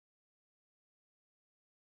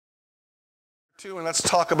2, and let's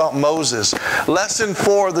talk about Moses. Lesson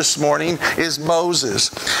 4 this morning is Moses.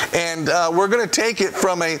 And we're going to take it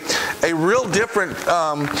from a real different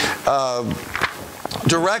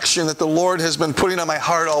direction that the Lord has been putting on my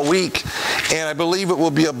heart all week. And I believe it will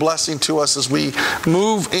be a blessing to us as we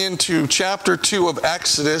move into chapter 2 of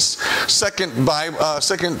Exodus, second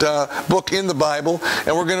book in the Bible.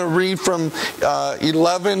 And we're going to read from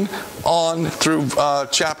 11 on through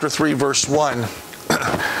chapter 3, verse 1.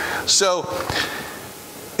 So,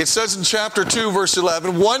 it says in chapter 2, verse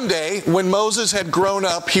 11, one day, when Moses had grown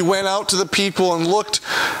up, he went out to the people and looked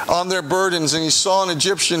on their burdens, and he saw an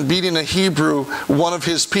Egyptian beating a Hebrew, one of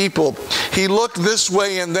his people. He looked this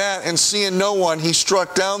way and that, and seeing no one, he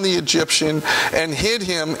struck down the Egyptian and hid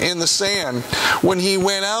him in the sand. When he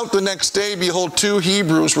went out the next day, behold, 2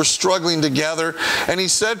 Hebrews were struggling together, and he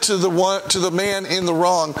said to the man in the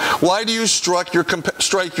wrong, "Why do you strike your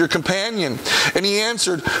companion?" And he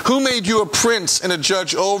answered, "Who made you a prince and a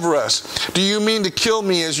judge over us? Do you mean to kill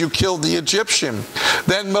me as you killed the Egyptian?"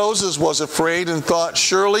 Then Moses was afraid and thought,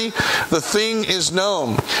 "Surely the thing is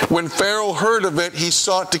known." When Pharaoh heard of it, he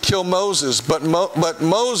sought to kill Moses. But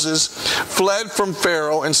Moses fled from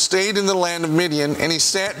Pharaoh and stayed in the land of Midian, and he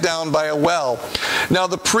sat down by a well. Now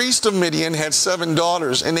the priest of Midian had 7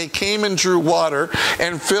 daughters, and they came and drew water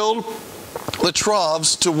and filled the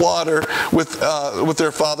troughs to water with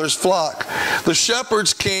their father's flock. The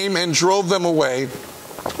shepherds came and drove them away.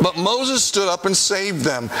 But Moses stood up and saved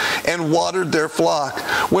them and watered their flock.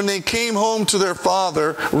 When they came home to their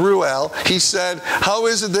father, Reuel, he said, "How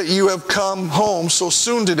is it that you have come home so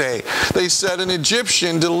soon today?" They said, "An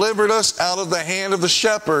Egyptian delivered us out of the hand of the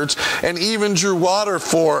shepherds and even drew water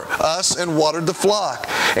for us and watered the flock."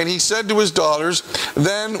 And he said to his daughters,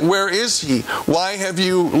 "Then where is he? Why have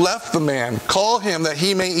you left the man? Call him that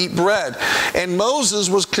he may eat bread." And Moses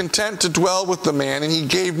was content to dwell with the man, and he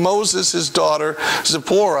gave Moses his daughter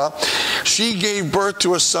Zipporah. She gave birth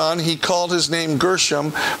to a son. He called his name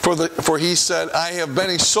Gershom, for he said, "I have been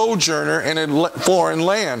a sojourner in a foreign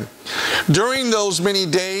land." During those many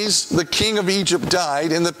days, the king of Egypt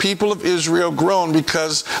died, and the people of Israel groaned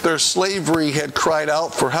because their slavery had cried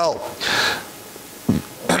out for help.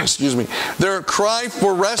 Excuse me. Their cry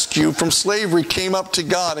for rescue from slavery came up to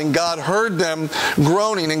God, and God heard them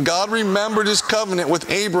groaning, and God remembered his covenant with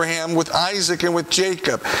Abraham, with Isaac, and with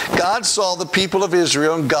Jacob. God saw the people of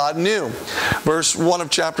Israel, and God knew. Verse 1 of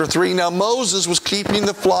chapter 3, Now Moses was keeping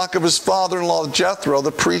the flock of his father-in-law Jethro,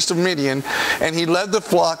 the priest of Midian, and he led the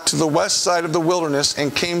flock to the west side of the wilderness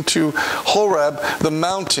and came to Horeb, the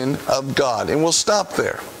mountain of God. And we'll stop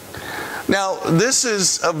there. Now, this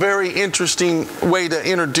is a very interesting way to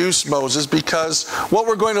introduce Moses, because what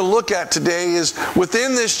we're going to look at today is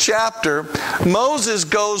within this chapter, Moses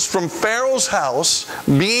goes from Pharaoh's house,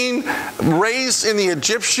 being raised in the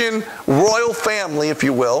Egyptian royal family, if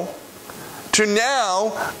you will, to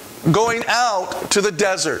now going out to the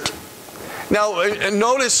desert. Now,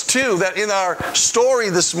 notice too that in our story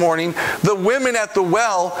this morning, the women at the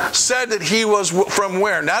well said that he was from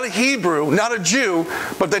where? Not a Hebrew, not a Jew,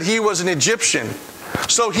 but that he was an Egyptian.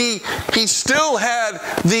 So he still had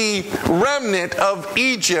the remnant of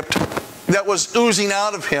Egypt that was oozing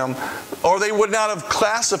out of him, or they would not have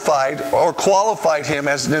classified or qualified him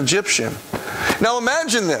as an Egyptian. Now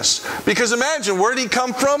imagine this, because imagine, where did he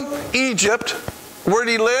come from? Egypt. Where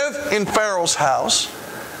did he live? In Pharaoh's house.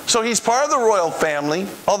 So he's part of the royal family,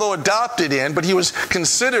 although adopted in, but he was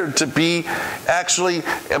considered to be actually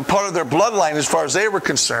part of their bloodline as far as they were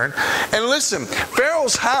concerned. And listen,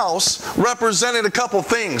 Pharaoh's house represented a couple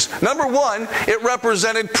things. Number one, it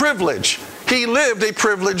represented privilege. He lived a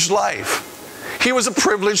privileged life. He was a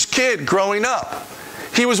privileged kid growing up.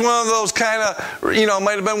 He was one of those kind of,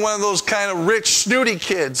 might have been one of those kind of rich, snooty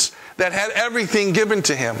kids that had everything given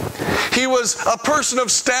to him. He was a person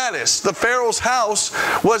of status. The Pharaoh's house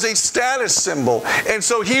was a status symbol. And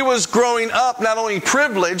so he was growing up not only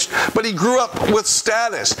privileged, but he grew up with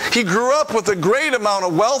status. He grew up with a great amount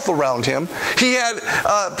of wealth around him. He had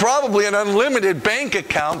probably an unlimited bank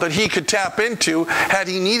account that he could tap into had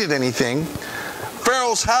he needed anything.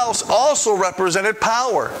 Pharaoh's house also represented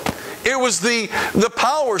power. It was the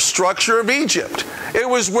power structure of Egypt. It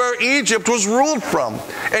was where Egypt was ruled from.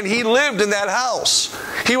 And he lived in that house.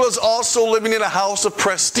 He was also living in a house of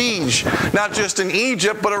prestige. Not just in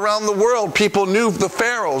Egypt, but around the world. People knew the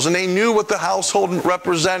pharaohs, and they knew what the household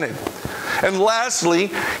represented. And lastly,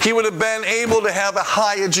 he would have been able to have a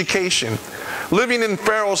high education. Living in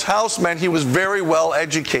Pharaoh's house meant he was very well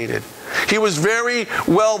educated. He was very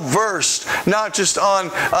well versed, not just on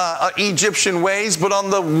Egyptian ways, but on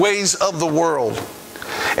the ways of the world.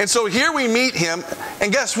 And so here we meet him,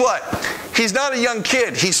 and guess what? He's not a young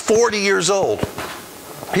kid. He's 40 years old.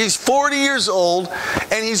 He's 40 years old,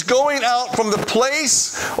 and he's going out from the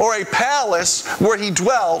place or a palace where he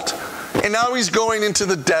dwelt, and now he's going into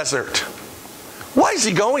the desert. Why is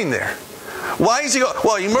he going there? Why is he going?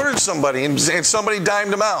 Well, he murdered somebody, and somebody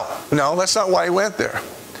dimed him out. No, that's not why he went there.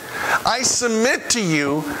 I submit to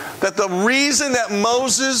you that the reason that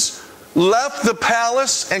Moses left the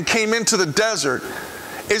palace and came into the desert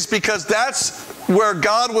is because that's where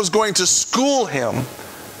God was going to school him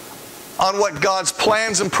on what God's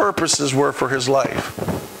plans and purposes were for his life.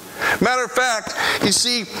 Matter of fact, you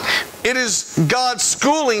see, it is God's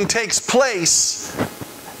schooling takes place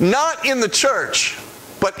not in the church,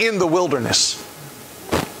 but in the wilderness.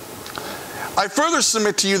 I further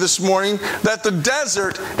submit to you this morning that the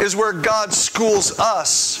desert is where God schools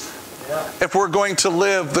us if we're going to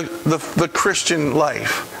live the Christian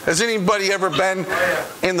life. Has anybody ever been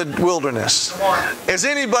in the wilderness? Has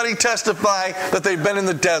anybody testify that they've been in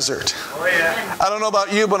the desert? I don't know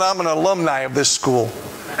about you, but I'm an alumni of this school.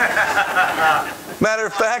 Matter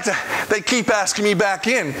of fact, they keep asking me back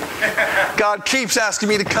in. God keeps asking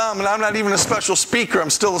me to come, and I'm not even a special speaker. I'm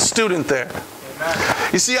still a student there.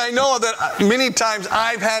 You see, I know that many times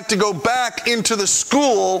I've had to go back into the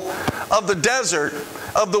school of the desert,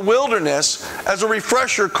 of the wilderness, as a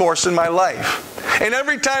refresher course in my life. And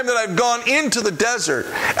every time that I've gone into the desert,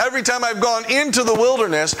 every time I've gone into the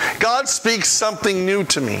wilderness, God speaks something new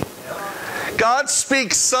to me. God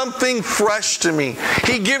speaks something fresh to me.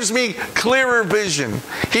 He gives me clearer vision.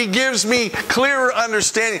 He gives me clearer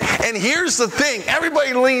understanding. And here's the thing.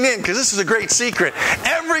 Everybody lean in, because this is a great secret.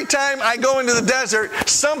 Every time I go into the desert,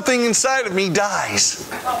 something inside of me dies.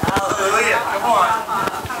 Hallelujah. Come on.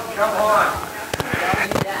 Come on.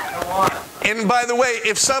 Come on. And by the way,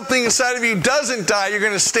 if something inside of you doesn't die, you're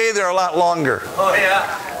going to stay there a lot longer. Oh,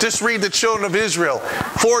 yeah. Just read the children of Israel.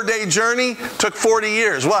 4-day journey took 40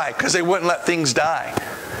 years. Why? Because they wouldn't let things die.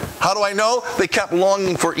 How do I know? They kept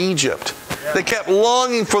longing for Egypt. They kept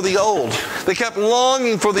longing for the old. They kept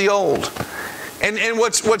longing for the old. And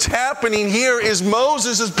what's happening here is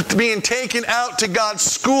Moses is being taken out to God's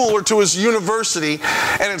school or to his university,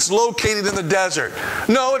 and it's located in the desert.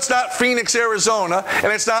 No, it's not Phoenix, Arizona,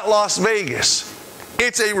 and it's not Las Vegas.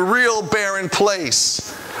 It's a real barren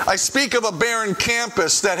place. I speak of a barren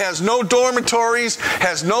campus that has no dormitories,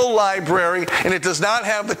 has no library, and it does not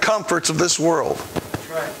have the comforts of this world. That's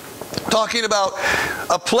right. Talking about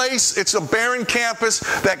a place, it's a barren campus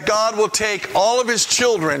that God will take all of his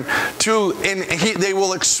children to, and they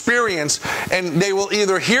will experience, and they will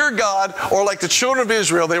either hear God, or like the children of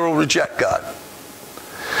Israel, they will reject God.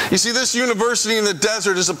 You see, this university in the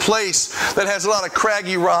desert is a place that has a lot of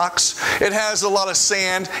craggy rocks. It has a lot of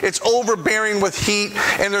sand. It's overbearing with heat.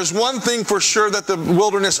 And there's one thing for sure that the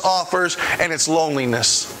wilderness offers, and it's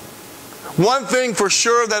loneliness. One thing for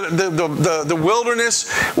sure that the wilderness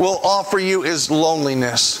will offer you is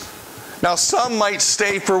loneliness. Now, some might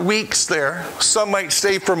stay for weeks there. Some might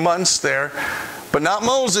stay for months there. But not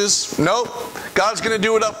Moses. Nope. God's going to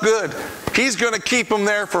do it up good. He's going to keep them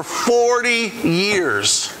there for 40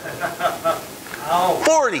 years.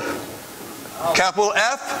 40. Capital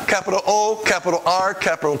F, capital O, capital R,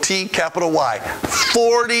 capital T, capital Y.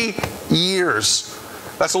 40 years.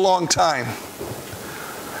 That's a long time.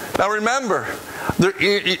 Now remember,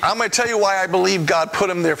 I'm going to tell you why I believe God put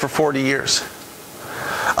him there for 40 years.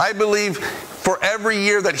 I believe for every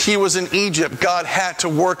year that he was in Egypt, God had to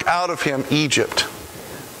work out of him Egypt.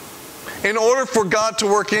 In order for God to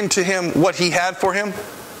work into him what he had for him,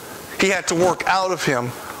 he had to work out of him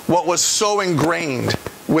what was so ingrained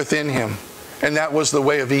within him. And that was the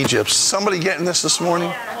way of Egypt. Somebody getting this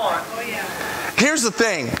morning? Here's the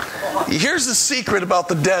thing. Here's the secret about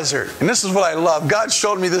the desert. And this is what I love. God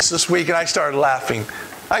showed me this week, and I started laughing.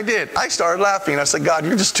 I did. I started laughing. I said, God,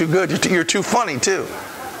 you're just too good. You're too funny, too.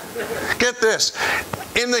 Get this.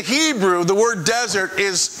 In the Hebrew, the word desert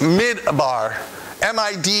is midbar.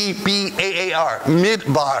 M-I-D-B-A-A-R.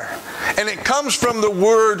 Midbar. And it comes from the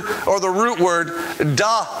word, or the root word,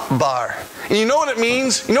 da-bar. And you know what it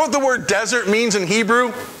means? You know what the word desert means in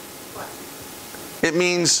Hebrew? It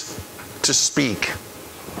means to speak.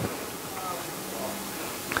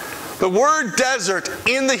 The word desert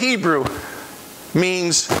in the Hebrew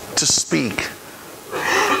means to speak.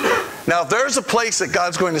 Now, if there's a place that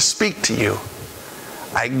God's going to speak to you,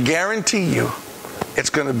 I guarantee you it's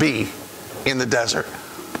going to be in the desert.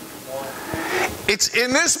 It's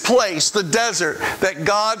in this place, the desert, that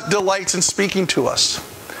God delights in speaking to us.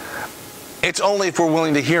 It's only if we're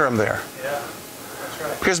willing to hear him there. Yeah, that's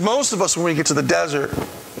right. Because most of us, when we get to the desert,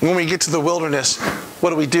 when we get to the wilderness, what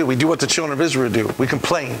do? We do what the children of Israel do. We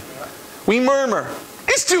complain. We murmur.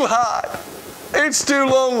 It's too hot. It's too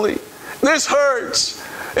lonely. This hurts.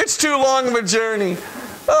 It's too long of a journey.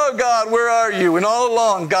 Oh God, where are you? And all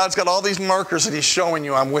along, God's got all these markers that He's showing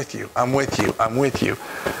you. I'm with you. I'm with you. I'm with you.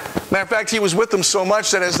 Matter of fact, He was with them so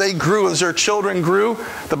much that as they grew, as their children grew,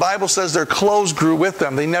 the Bible says their clothes grew with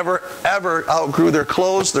them. They never, ever outgrew their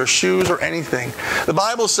clothes, their shoes, or anything. The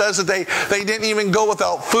Bible says that they didn't even go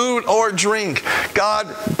without food or drink.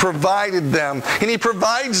 God provided them. And He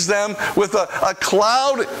provides them with a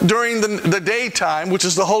cloud during the daytime, which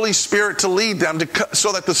is the Holy Spirit to lead them,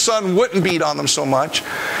 so that the sun wouldn't beat on them so much.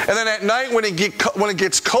 And then at night, when it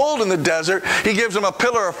gets cold in the desert, He gives them a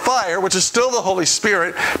pillar of fire, which is still the Holy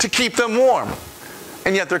Spirit, to keep them warm.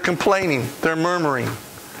 And yet they're complaining. They're murmuring.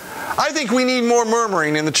 I think we need more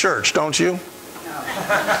murmuring in the church, don't you?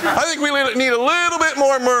 I think we need a little bit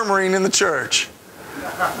more murmuring in the church.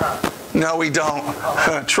 No, we don't.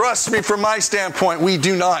 Trust me, from my standpoint, we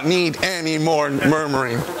do not need any more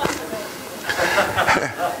murmuring.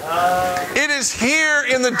 It is here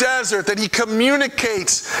in the desert that He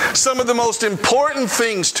communicates some of the most important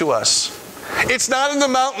things to us. It's not in the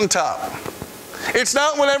mountaintop. It's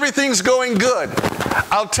not when everything's going good.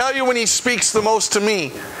 I'll tell you when He speaks the most to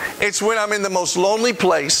me. It's when I'm in the most lonely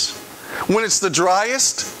place, when it's the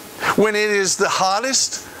driest, when it is the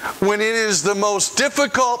hottest, when it is the most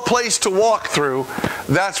difficult place to walk through.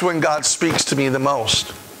 That's when God speaks to me the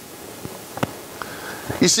most.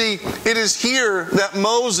 You see, it is here that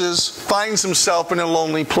Moses finds himself in a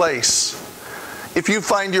lonely place. If you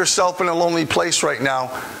find yourself in a lonely place right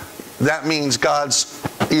now, that means God's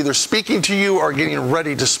either speaking to you or getting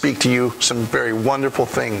ready to speak to you some very wonderful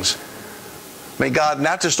things. May God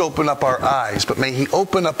not just open up our eyes, but may He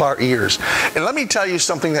open up our ears. And let me tell you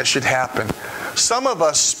something that should happen. Some of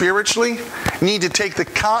us spiritually need to take the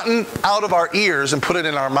cotton out of our ears and put it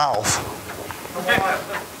in our mouth.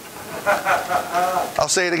 I'll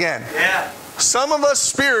say it again. Yeah. Some of us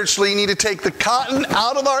spiritually need to take the cotton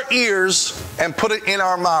out of our ears and put it in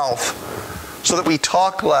our mouth so that we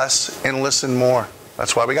talk less and listen more.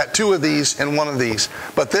 That's why we got 2 of these and 1 of these.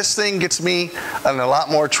 But this thing gets me in a lot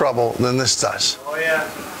more trouble than this does. Oh, yeah.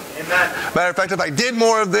 Amen. Matter of fact, if I did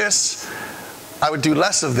more of this, I would do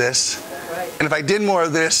less of this. And if I did more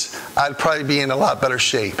of this, I'd probably be in a lot better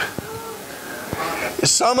shape.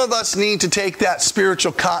 Some of us need to take that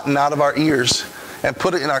spiritual cotton out of our ears and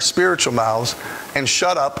put it in our spiritual mouths and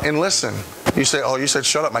shut up and listen. You say, oh, you said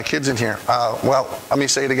shut up, my kid's in here. Well, let me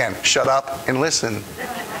say it again. Shut up and listen.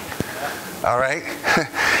 All right?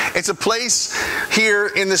 It's a place here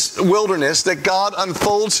in this wilderness that God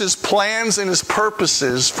unfolds His plans and His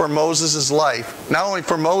purposes for Moses' life. Not only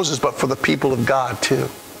for Moses, but for the people of God too.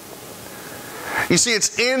 You see,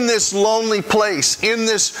 it's in this lonely place, in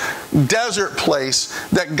this desert place,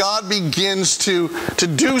 that God begins to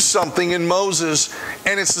do something in Moses,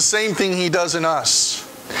 and it's the same thing He does in us.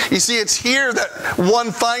 You see, it's here that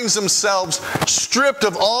one finds themselves stripped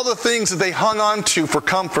of all the things that they hung on to for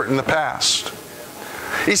comfort in the past.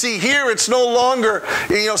 You see, here it's no longer,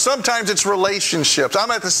 sometimes it's relationships.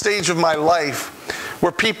 I'm at the stage of my life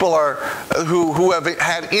where people who have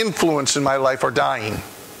had influence in my life are dying.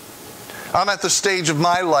 I'm at the stage of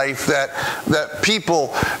my life that people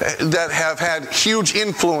that have had huge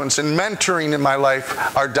influence and mentoring in my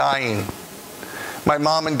life are dying. My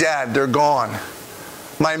mom and dad, they're gone.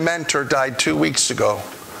 My mentor died 2 weeks ago.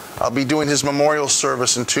 I'll be doing his memorial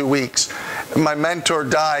service in 2 weeks. My mentor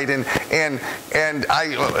died, and when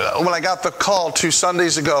I got the call 2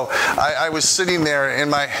 Sundays ago, I was sitting there,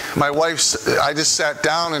 and my wife, I just sat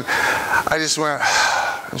down, and I just went,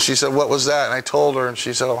 and she said, what was that? And I told her, and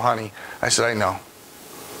she said, oh, honey. I said, I know.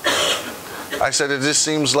 I said, it just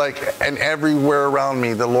seems like, and everywhere around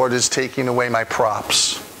me, the Lord is taking away my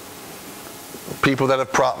props. People that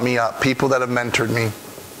have propped me up, people that have mentored me.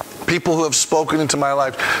 People who have spoken into my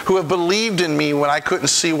life, who have believed in me when I couldn't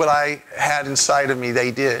see what I had inside of me,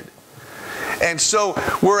 they did. And so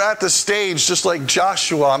we're at the stage, just like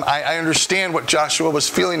Joshua. I understand what Joshua was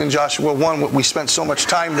feeling in Joshua 1. We spent so much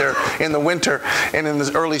time there in the winter and in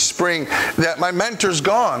the early spring, that my mentor's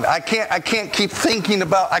gone. I can't keep thinking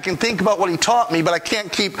about, I can think about what he taught me, but I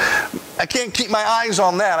can't keep my eyes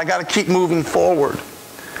on that. I got to keep moving forward.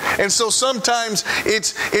 And so sometimes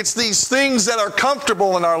it's these things that are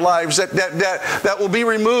comfortable in our lives that will be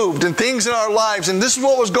removed, and things in our lives. And this is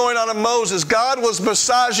what was going on in Moses. God was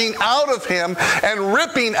massaging out of him and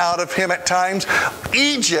ripping out of him at times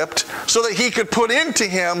Egypt, so that He could put into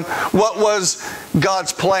him what was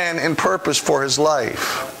God's plan and purpose for his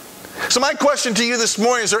life. So my question to you this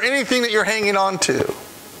morning, is there anything that you're hanging on to?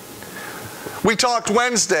 We talked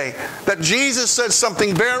Wednesday that Jesus said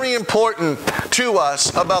something very important to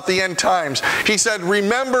us about the end times. He said,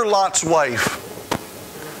 remember Lot's wife.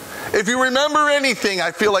 If you remember anything,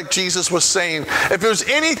 I feel like Jesus was saying, if there's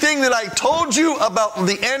anything that I told you about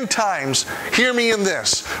the end times, hear me in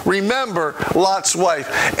this. Remember Lot's wife.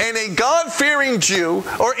 And a God-fearing Jew,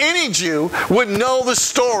 or any Jew, would know the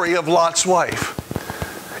story of Lot's wife.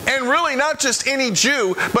 And really not just any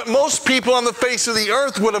Jew, but most people on the face of the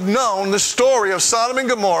earth would have known the story of Sodom and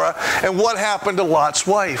Gomorrah and what happened to Lot's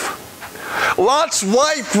wife. Lot's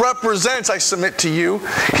wife represents, I submit to you,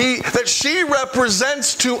 that she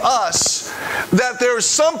represents to us that there's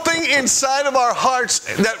something inside of our hearts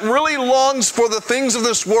that really longs for the things of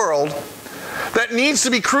this world that needs to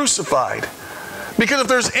be crucified. Because if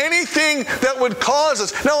there's anything that would cause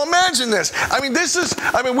us... Now imagine this.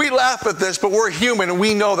 We laugh at this, but we're human and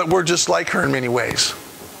we know that we're just like her in many ways.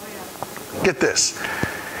 Get this.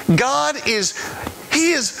 God is...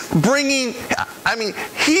 He is bringing...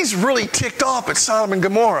 He's really ticked off at Sodom and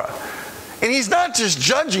Gomorrah. And he's not just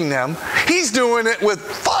judging them. He's doing it with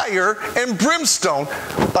fire and brimstone.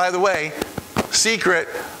 By the way, secret...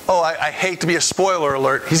 I hate to be a spoiler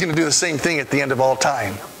alert. He's going to do the same thing at the end of all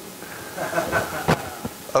time.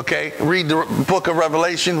 Okay, read the book of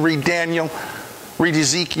Revelation, read Daniel, read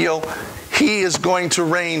Ezekiel. He is going to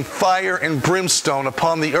rain fire and brimstone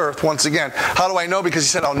upon the earth once again. How do I know? Because he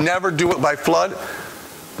said, I'll never do it by flood.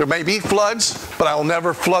 There may be floods, but I will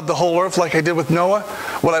never flood the whole earth like I did with Noah.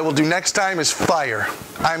 What I will do next time is fire.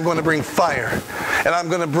 I'm going to bring fire, and I'm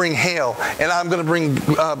going to bring hail, and I'm going to bring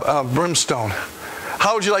brimstone.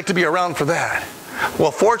 How would you like to be around for that?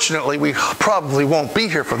 Well, fortunately, we probably won't be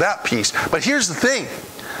here for that piece. But here's the thing.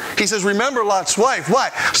 He says, remember Lot's wife. Why?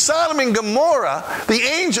 Sodom and Gomorrah,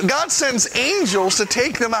 God sends angels to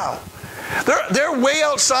take them out. They're way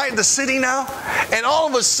outside the city now. And all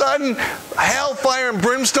of a sudden, hellfire and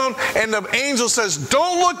brimstone. And the angel says,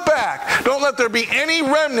 don't look back. Don't let there be any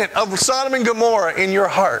remnant of Sodom and Gomorrah in your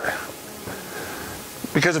heart.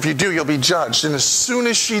 Because if you do, you'll be judged. And as soon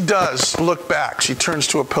as she does look back, she turns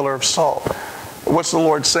to a pillar of salt. What's the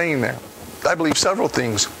Lord saying there? I believe several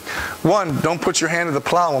things. One, don't put your hand to the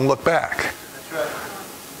plow and look back. That's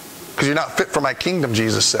right. Because you're not fit for my kingdom,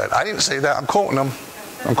 Jesus said. I didn't say that. I'm quoting him.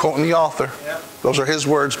 I'm quoting the author. Yep. Those are his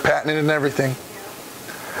words, patented and everything.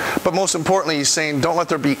 But most importantly, he's saying, don't let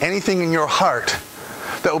there be anything in your heart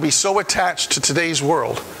that will be so attached to today's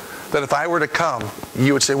world that if I were to come,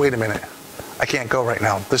 you would say, wait a minute. I can't go right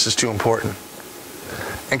now. This is too important.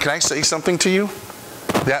 And can I say something to you?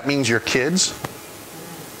 That means your kids,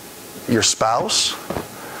 your spouse,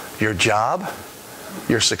 your job,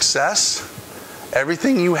 your success,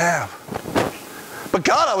 everything you have. But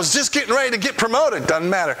God, I was just getting ready to get promoted. Doesn't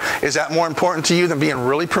matter. Is that more important to you than being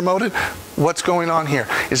really promoted? What's going on here?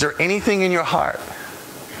 Is there anything in your heart?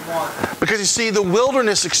 Because you see, the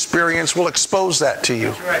wilderness experience will expose that to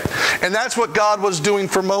you. That's right. And that's what God was doing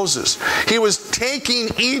for Moses. He was taking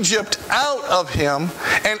Egypt out of him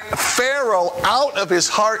and Pharaoh out of his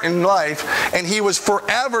heart and life, and he was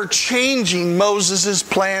forever changing Moses'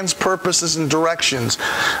 plans, purposes, and directions.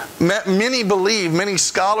 Many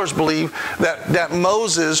scholars believe that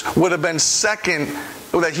Moses would have been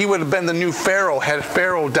that he would have been the new Pharaoh had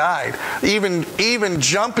Pharaoh died. Even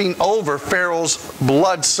jumping over Pharaoh's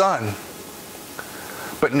blood son.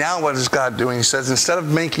 But now what is God doing? He says, instead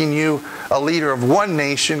of making you a leader of one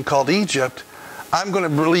nation called Egypt, I'm going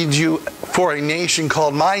to lead you for a nation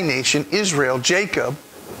called my nation, Israel, Jacob.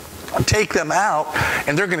 Take them out,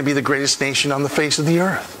 and they're going to be the greatest nation on the face of the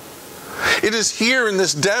earth. It is here in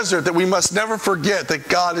this desert that we must never forget that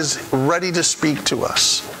God is ready to speak to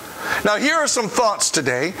us. Now, here are some thoughts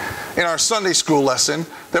today in our Sunday school lesson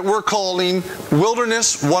that we're calling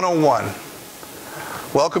Wilderness 101.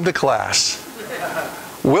 Welcome to class.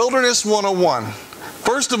 Wilderness 101.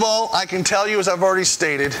 First of all, I can tell you, as I've already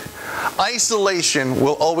stated, isolation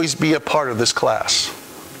will always be a part of this class.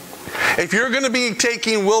 If you're going to be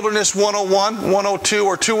taking Wilderness 101, 102,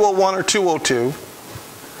 or 201, or 202,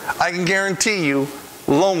 I can guarantee you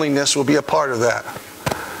loneliness will be a part of that.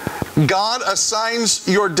 God assigns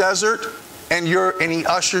your desert and He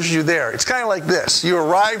ushers you there. It's kind of like this. You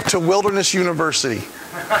arrive to Wilderness University.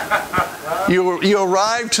 You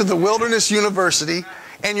arrive to the Wilderness University,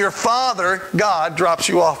 and your Father, God, drops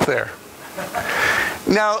you off there.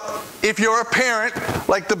 Now, if you're a parent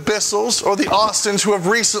like the Bissels or the Austins who have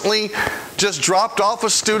recently just dropped off a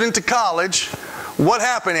student to college, what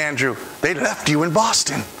happened, Andrew? They left you in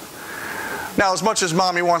Boston. Now, as much as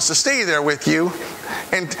mommy wants to stay there with you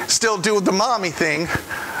and still do the mommy thing,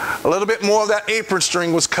 a little bit more of that apron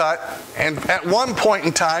string was cut. And at one point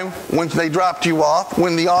in time, when they dropped you off,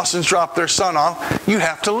 when the Austins dropped their son off, you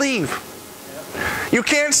have to leave. You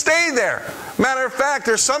can't stay there. Matter of fact,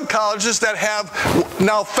 there's some colleges that have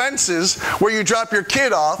now fences where you drop your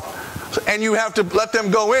kid off and you have to let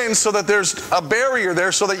them go in so that there's a barrier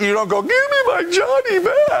there so that you don't go, give me my Johnny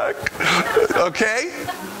back. Okay?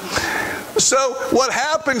 So what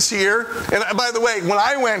happens here, and by the way, when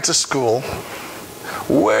I went to school,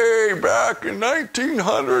 way back in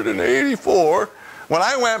 1984, when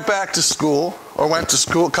I went back to school, or went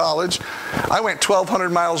to college, I went 1,200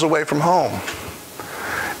 miles away from home.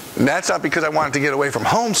 And that's not because I wanted to get away from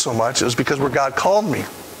home so much, it was because where God called me.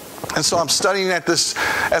 And so I'm studying at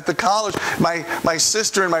the college. My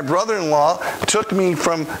sister and my brother-in-law took me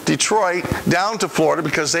from Detroit down to Florida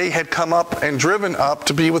because they had come up and driven up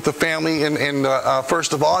to be with the family in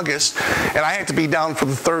 1st of August. And I had to be down for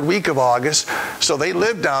the 3rd week of August. So they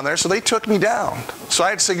lived down there, so they took me down. So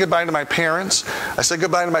I had to say goodbye to my parents. I said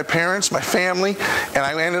goodbye to my parents, my family, and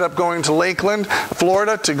I ended up going to Lakeland,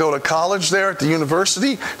 Florida, to go to college there at the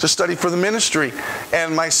university to study for the ministry.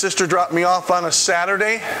 And my sister dropped me off on a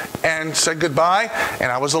Saturday and said goodbye, and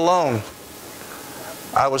I was alone.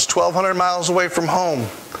 I was 1,200 miles away from home.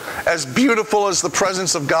 As beautiful as the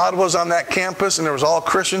presence of God was on that campus, and there was all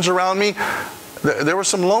Christians around me, there was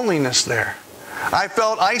some loneliness there. I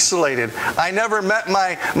felt isolated. I never met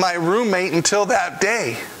my roommate until that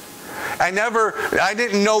day. I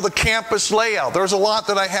didn't know the campus layout. There was a lot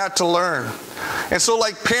that I had to learn. And so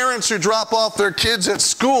like parents who drop off their kids at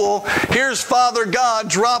school, here's Father God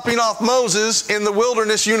dropping off Moses in the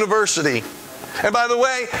Wilderness University. And by the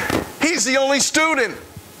way, he's the only student.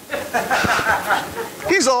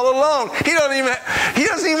 He's all alone. He doesn't even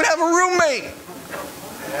have a roommate.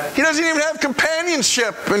 He doesn't even have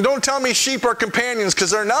companionship. And don't tell me sheep are companions,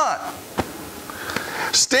 because they're not.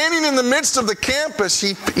 Standing in the midst of the campus,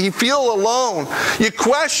 you feel alone. You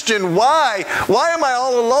question, why? Why am I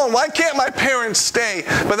all alone? Why can't my parents stay?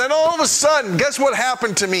 But then all of a sudden, guess what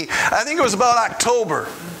happened to me? I think it was about October.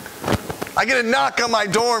 I get a knock on my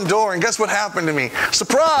dorm door, and guess what happened to me?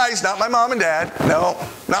 Surprise, not my mom and dad. No,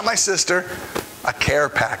 not my sister. A care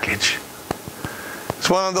package. It's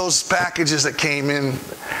one of those packages that came in,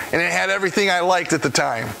 and it had everything I liked at the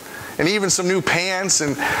time. And even some new pants,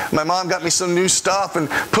 and my mom got me some new stuff and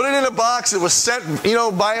put it in a box. It was sent,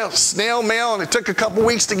 by a snail mail, and it took a couple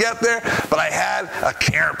weeks to get there, but I had a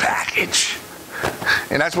care package.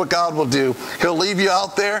 And that's what God will do. He'll leave you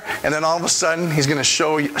out there, and then all of a sudden, He's going to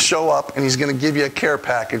show up, and He's going to give you a care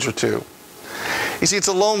package or two. You see, it's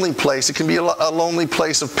a lonely place. It can be a lonely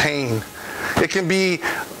place of pain. It can be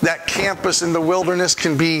that campus in the wilderness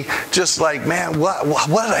can be just like, man, what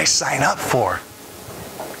did I sign up for?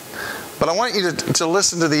 But I want you to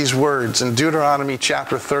listen to these words in Deuteronomy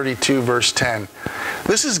chapter 32, verse 10.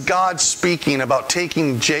 This is God speaking about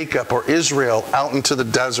taking Jacob or Israel out into the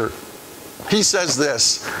desert. He says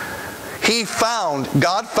this,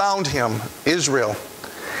 God found him, Israel,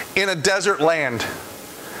 in a desert land,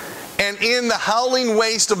 and in the howling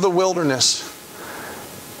waste of the wilderness.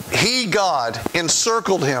 He, God,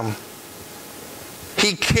 encircled him.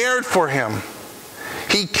 He cared for him.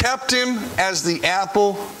 He kept him as the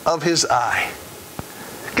apple of his eye.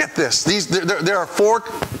 Get this. There are 4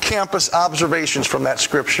 campus observations from that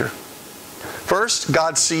scripture. First,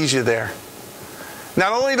 God sees you there.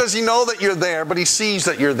 Not only does He know that you're there, but He sees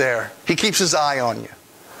that you're there. He keeps His eye on you.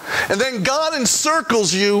 And then God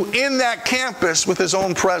encircles you in that campus with His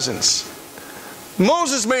own presence.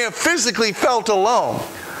 Moses may have physically felt alone,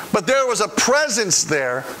 but there was a presence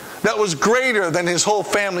there that was greater than his whole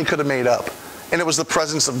family could have made up. And it was the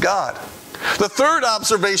presence of God. The third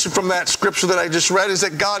observation from that scripture that I just read is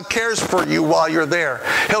that God cares for you while you're there.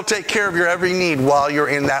 He'll take care of your every need while you're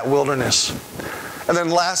in that wilderness. And then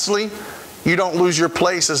lastly, you don't lose your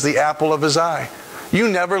place as the apple of His eye. You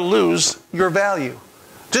never lose your value.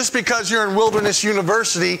 Just because you're in Wilderness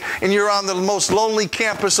University and you're on the most lonely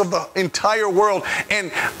campus of the entire world, and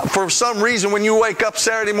for some reason when you wake up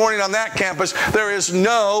Saturday morning on that campus, there is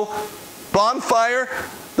no bonfire,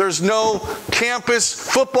 there's no campus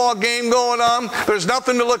football game going on, there's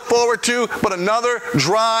nothing to look forward to but another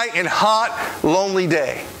dry and hot, lonely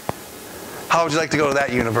day. How would you like to go to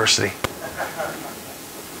that university?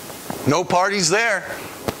 No parties there.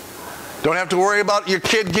 Don't have to worry about your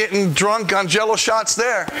kid getting drunk on Jell-O shots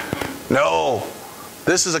there. No.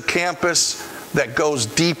 This is a campus that goes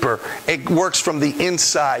deeper. It works from the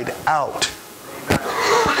inside out.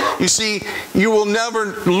 You see, you will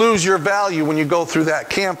never lose your value when you go through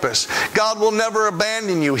that campus. God will never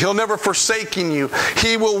abandon you. He'll never forsake you.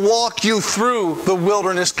 He will walk you through the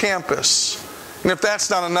wilderness campus. And if that's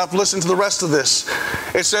not enough, listen to the rest of this.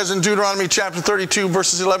 It says in Deuteronomy chapter 32,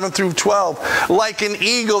 verses 11 through 12, like an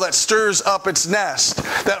eagle that stirs up its nest,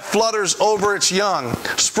 that flutters over its young,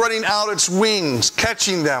 spreading out its wings,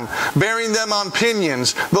 catching them, bearing them on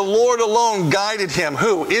pinions. The Lord alone guided him,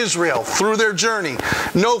 who? Israel, through their journey.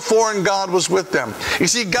 No foreign God was with them. You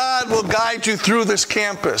see, God will guide you through this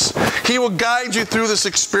campus. He will guide you through this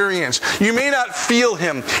experience. You may not feel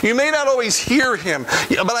him. You may not always hear him.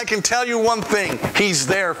 But I can tell you one thing. He's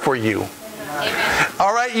there for you. Amen.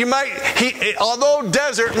 All right, although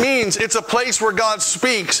desert means it's a place where God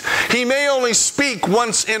speaks, he may only speak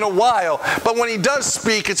once in a while, but when he does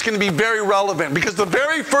speak, it's going to be very relevant, because the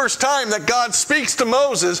very first time that God speaks to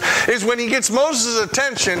Moses is when he gets Moses'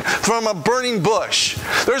 attention from a burning bush.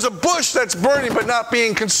 There's a bush that's burning but not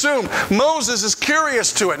being consumed. Moses is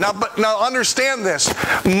curious to it. Now understand this.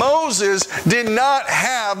 Moses did not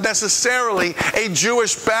have necessarily a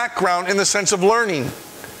Jewish background in the sense of learning.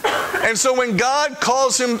 And so when God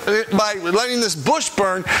calls him by letting this bush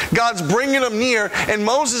burn, God's bringing him near, and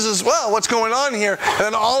Moses is, well, what's going on here? And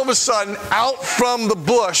then all of a sudden, out from the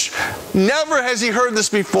bush, never has he heard this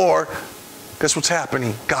before. Guess what's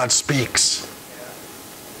happening? God speaks.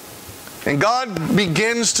 And God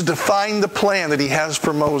begins to define the plan that he has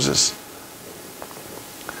for Moses.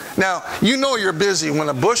 Now, you know you're busy when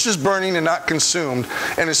a bush is burning and not consumed,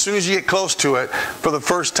 and as soon as you get close to it, for the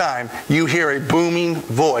first time, you hear a booming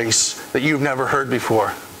voice that you've never heard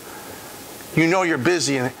before. You know you're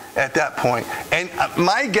busy at that point. And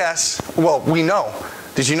my guess, well, we know.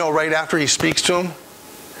 Did you know right after he speaks to him,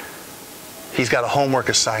 he's got a homework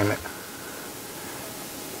assignment.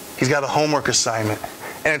 He's got a homework assignment.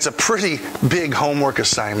 And it's a pretty big homework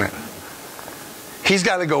assignment. He's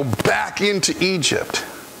got to go back into Egypt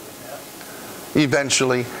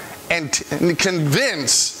eventually and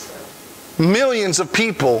convince millions of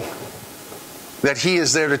people that he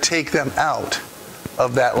is there to take them out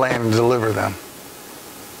of that land and deliver them.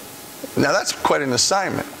 Now that's quite an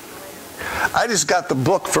assignment. I just got the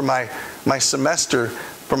book for my semester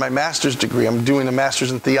for my master's degree. I'm doing a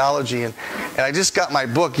master's in theology, and I just got my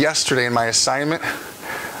book yesterday and my assignment.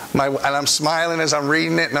 And I'm smiling as I'm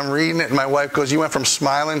reading it, and my wife goes, "You went from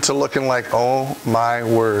smiling to looking like, oh my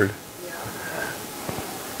word."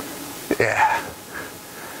 Yeah.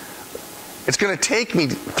 It's going to take me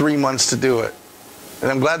 3 months to do it.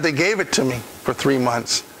 And I'm glad they gave it to me for 3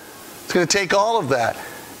 months. It's going to take all of that.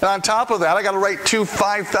 And on top of that, I got to write 2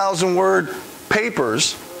 5,000-word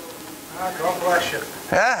papers. God bless you.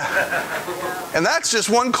 Yeah. And that's just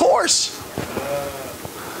one course.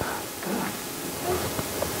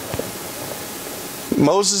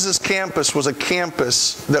 Moses' campus was a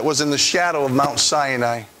campus that was in the shadow of Mount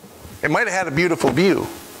Sinai. It might have had a beautiful view,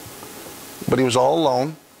 but he was all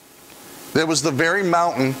alone. There was the very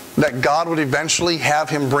mountain that God would eventually have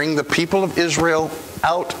him bring the people of Israel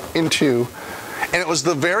out into. And it was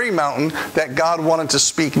the very mountain that God wanted to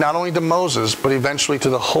speak not only to Moses, but eventually to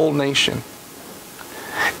the whole nation.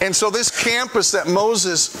 And so this campus that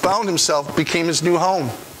Moses found himself became his new home.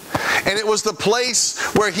 And it was the place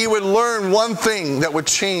where he would learn one thing that would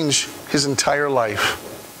change his entire life.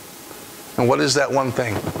 And what is that one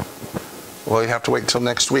thing? Well, you have to wait until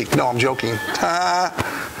next week. No, I'm joking.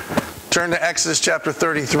 Turn to Exodus chapter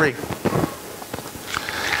 33.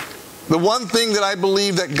 The one thing that I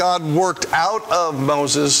believe that God worked out of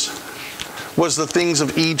Moses was the things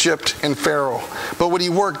of Egypt and Pharaoh. But what he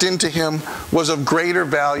worked into him was of greater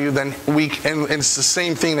value than and it's the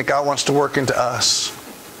same thing that God wants to work into us.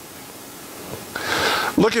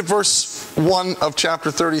 Look at verse 1 of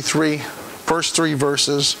chapter 33, first 3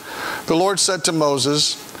 verses. The Lord said to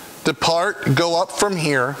Moses, "Depart, go up from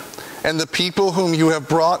here, and the people whom you have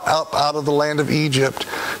brought up out of the land of Egypt,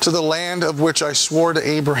 to the land of which I swore to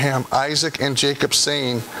Abraham, Isaac, and Jacob,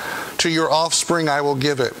 saying, to your offspring I will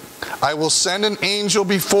give it. I will send an angel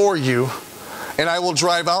before you, and I will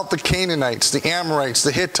drive out the Canaanites, the Amorites,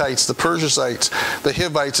 the Hittites, the Perizzites, the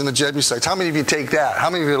Hivites, and the Jebusites." How many of you take that? How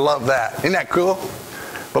many of you love that? Isn't that cool?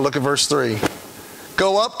 But look at verse 3.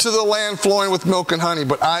 "Go up to the land flowing with milk and honey,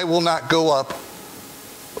 but I will not go up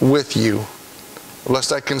with you,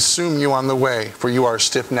 lest I consume you on the way, for you are a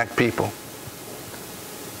stiff-necked people."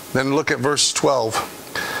 Then look at verse 12.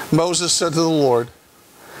 Moses said to the Lord,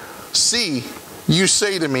 "See, you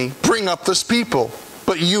say to me, bring up this people,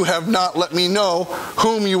 but you have not let me know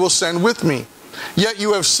whom you will send with me. Yet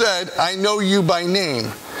you have said, I know you by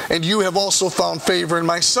name, and you have also found favor in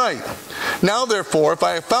my sight. Now therefore, if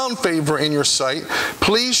I have found favor in your sight,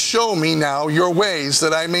 please show me now your ways,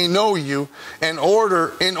 that I may know you in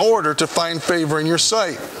order to find favor in your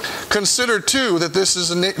sight. Consider too that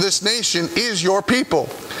this nation is your people.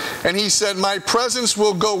 And he said, my presence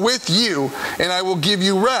will go with you, and I will give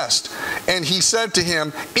you rest. And he said to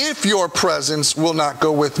him, if your presence will not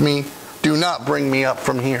go with me, do not bring me up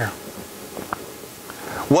from here.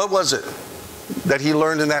 What was it that he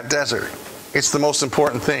learned in that desert? It's the most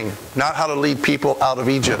important thing. Not how to lead people out of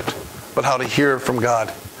Egypt, but how to hear from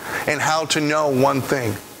God and how to know one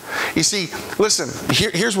thing. You see, listen,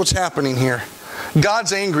 here's what's happening here.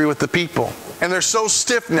 God's angry with the people, and they're so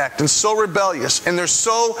stiff-necked and so rebellious, and they're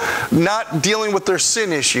so not dealing with their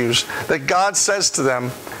sin issues that God says to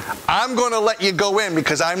them, I'm going to let you go in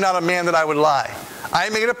because I'm not a man that I would lie. I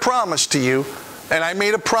made a promise to you, and I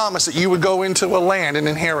made a promise that you would go into a land and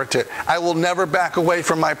inherit it. I will never back away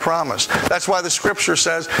from my promise. That's why the scripture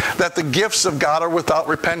says that the gifts of God are without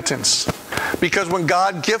repentance. Because when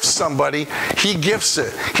God gifts somebody, he gifts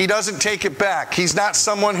it. He doesn't take it back. He's not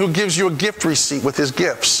someone who gives you a gift receipt with his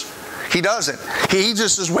gifts. He doesn't. He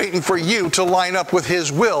just is waiting for you to line up with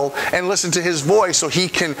his will and listen to his voice so he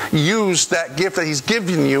can use that gift that he's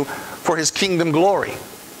given you for his kingdom glory.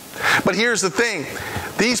 But here's the thing.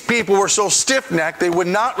 These people were so stiff-necked, they would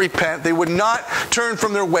not repent, they would not turn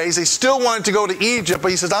from their ways. They still wanted to go to Egypt,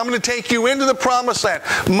 but he says, I'm going to take you into the promised land.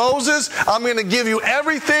 Moses, I'm going to give you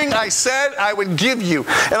everything I said I would give you.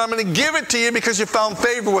 And I'm going to give it to you because you found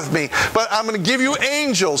favor with me. But I'm going to give you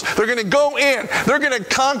angels. They're going to go in. They're going to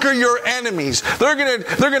conquer your enemies. They're going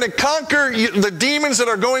to conquer the demons that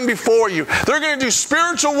are going before you. They're going to do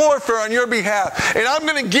spiritual warfare on your behalf. And I'm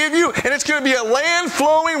going to give you, and it's going to be a land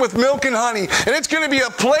flowing with milk and honey. And it's going to be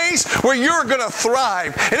a place where you're going to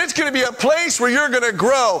thrive. And it's going to be a place where you're going to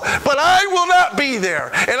grow. But I will not be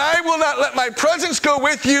there. And I will not let my presence go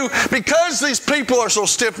with you because these people are so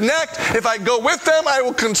stiff-necked. If I go with them, I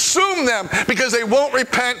will consume them because they won't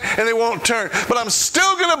repent and they won't turn. But I'm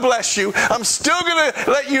still going to bless you. I'm still going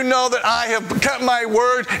to let you know that I have kept my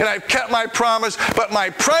word and I've kept my promise. But my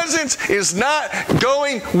presence is not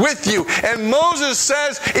going with you. And Moses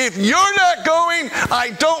says, if you're not going,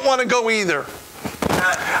 I don't want to go either.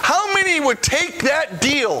 How many would take that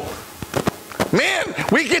deal? Man,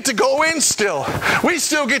 we get to go in still. We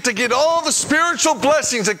still get to get all the spiritual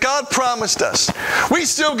blessings that God promised us. We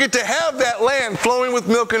still get to have that land flowing with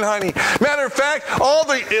milk and honey. Matter of fact, all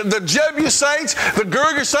the Jebusites, the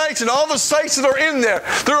Girgashites, and all the sites that are in there,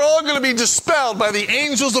 they're all going to be dispelled by the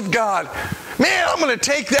angels of God. Man, I'm going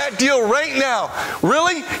to take that deal right now.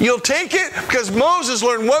 Really? You'll take it? Because Moses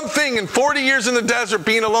learned one thing in 40 years in the desert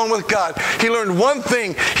being alone with God. He learned one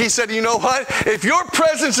thing. He said, you know what? If your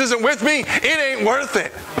presence isn't with me, it ain't worth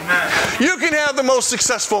it. Amen. You can have the most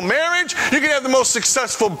successful marriage. You can have the most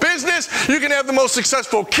successful business. You can have the most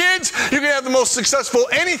successful kids. You can have the most successful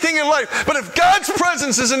anything in life. But if God's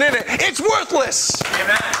presence isn't in it, it's worthless.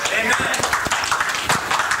 Amen. Amen.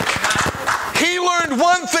 He learned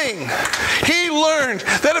one thing. He learned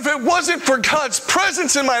that if it wasn't for God's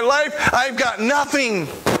presence in my life, I've got nothing.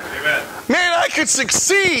 Amen. Man, I could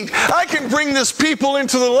succeed. I can bring this people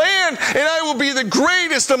into the land, and I will be the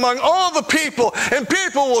greatest among all the people. And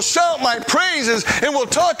people will shout my praises and will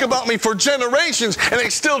talk about me for generations, and they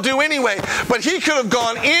still do anyway. But he could have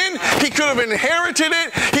gone in. He could have inherited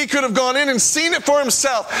it. He could have gone in and seen it for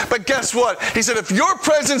himself. But guess what? He said, if your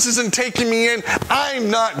presence isn't taking me in,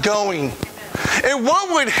 I'm not going. And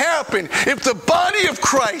what would happen if the body of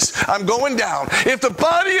Christ, I'm going down, if the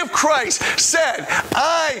body of Christ said,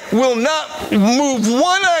 I will not move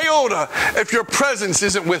one iota if your presence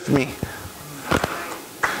isn't with me?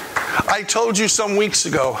 I told you some weeks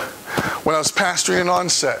ago when I was pastoring an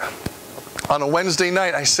onset, on a Wednesday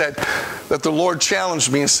night, I said that the Lord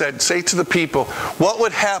challenged me and said, say to the people, what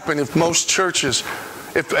would happen if most churches,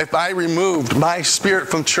 if I removed my spirit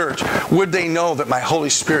from church, would they know that my Holy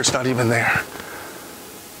Spirit's not even there?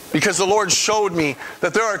 Because the Lord showed me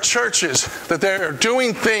that there are churches that they are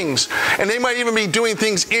doing things, and they might even be doing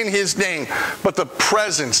things in His name, but the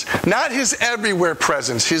presence, not His everywhere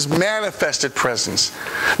presence, His manifested presence,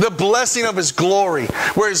 the blessing of His glory,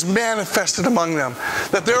 where He's manifested among them,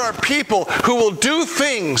 that there are people who will do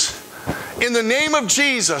things in the name of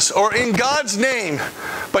Jesus or in God's name,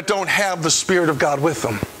 but don't have the Spirit of God with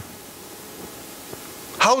them.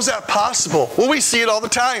 How is that possible? Well, we see it all the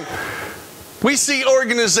time. We see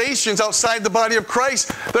organizations outside the body of Christ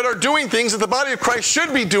that are doing things that the body of Christ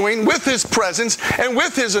should be doing with His presence and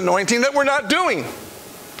with His anointing that we're not doing.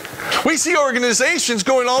 We see organizations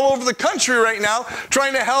going all over the country right now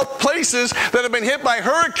trying to help places that have been hit by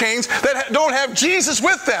hurricanes that don't have Jesus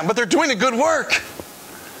with them, but they're doing a good work.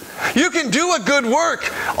 You can do a good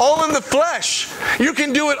work all in the flesh. You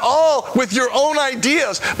can do it all with your own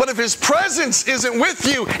ideas. But if His presence isn't with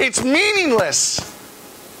you, it's meaningless.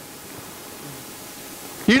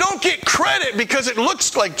 You don't get credit because it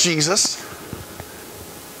looks like Jesus.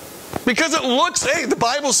 Because it looks, hey, the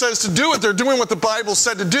Bible says to do it. They're doing what the Bible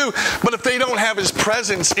said to do. But if they don't have His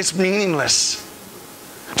presence, it's meaningless.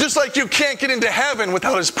 Just like you can't get into heaven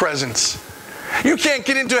without His presence. You can't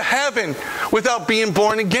get into heaven without being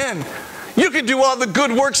born again. You can do all the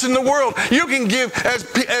good works in the world. You can give,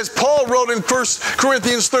 as Paul wrote in 1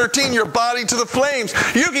 Corinthians 13, your body to the flames.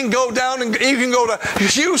 You can go down and you can go to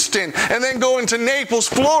Houston and then go into Naples,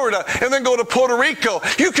 Florida, and then go to Puerto Rico.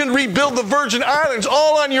 You can rebuild the Virgin Islands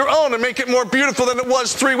all on your own and make it more beautiful than it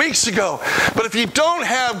was 3 weeks ago. But if you don't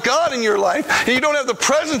have God in your life, and you don't have the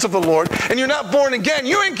presence of the Lord, and you're not born again,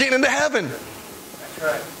 you ain't getting into heaven. That's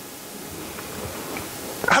right.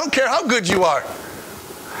 I don't care how good you are.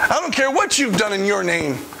 I don't care what you've done in your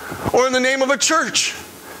name or in the name of a church.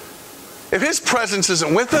 If His presence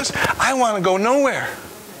isn't with us, I want to go nowhere.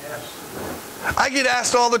 Yes. I get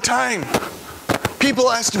asked all the time. People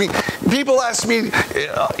ask me, my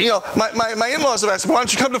in-laws have asked me, why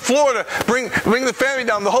don't you come to Florida, bring the family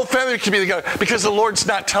down, the whole family can be together, because the Lord's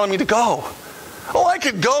not telling me to go. Oh, I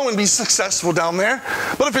could go and be successful down there,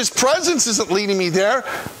 but if His presence isn't leading me there,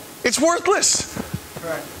 it's worthless.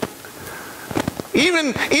 Right.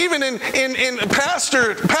 Even in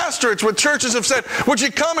pastorates, where churches have said, would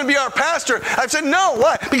you come and be our pastor? I've said, no.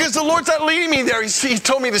 Why? Because the Lord's not leading me there. He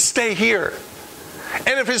told me to stay here.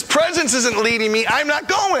 And if His presence isn't leading me, I'm not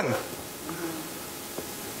going.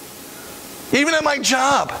 Even at my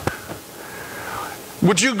job.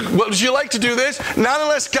 Would you like to do this? Not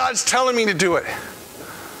unless God's telling me to do it.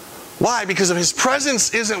 Why? Because if His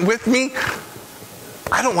presence isn't with me,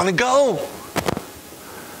 I don't want to go.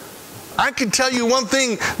 I can tell you one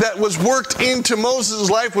thing that was worked into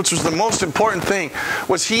Moses' life, which was the most important thing,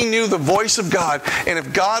 was he knew the voice of God. And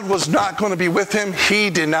if God was not going to be with him,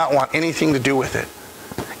 he did not want anything to do with it.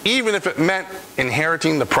 Even if it meant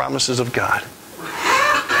inheriting the promises of God.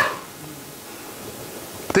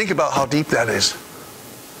 Think about how deep that is.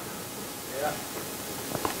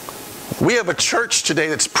 We have a church today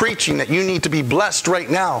that's preaching that you need to be blessed right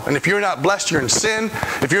now. And if you're not blessed, you're in sin.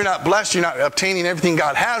 If you're not blessed, you're not obtaining everything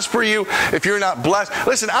God has for you. If you're not blessed,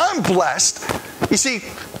 listen, I'm blessed. You see,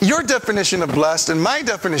 your definition of blessed and my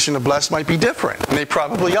definition of blessed might be different. And they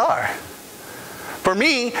probably are. For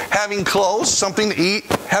me, having clothes, something to eat,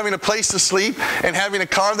 having a place to sleep, and having a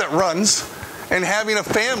car that runs, and having a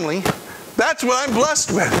family, that's what I'm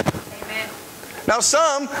blessed with. Now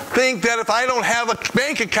some think that if I don't have a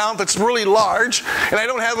bank account that's really large, and I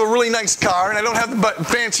don't have a really nice car, and I don't have the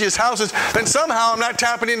fanciest houses, then somehow I'm not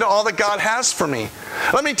tapping into all that God has for me.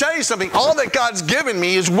 Let me tell you something. All that God's given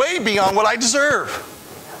me is way beyond what I deserve.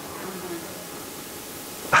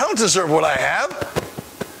 I don't deserve what I have.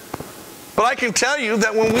 But I can tell you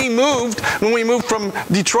that when we moved from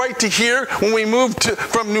Detroit to here, when we moved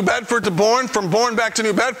from New Bedford to Bourne, from Bourne back to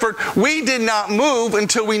New Bedford, we did not move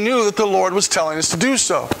until we knew that the Lord was telling us to do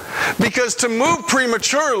so. Because to move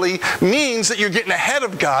prematurely means that you're getting ahead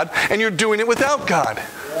of God and you're doing it without God.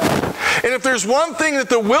 And if there's one thing that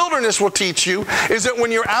the wilderness will teach you, is that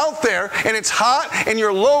when you're out there and it's hot and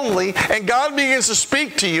you're lonely and God begins to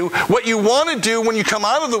speak to you, what you want to do when you come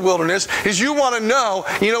out of the wilderness is you want to know,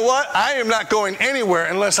 you know what? I am not going anywhere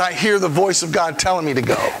unless I hear the voice of God telling me to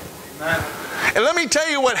go. Amen. And let me tell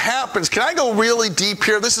you what happens. Can I go really deep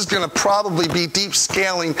here? This is going to probably be deep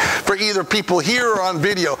scaling for either people here or on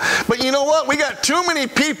video. But you know what? We got too many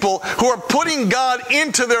people who are putting God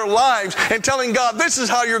into their lives and telling God, this is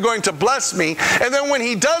how you're going to bless me. And then when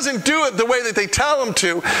He doesn't do it the way that they tell Him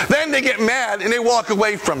to, then they get mad and they walk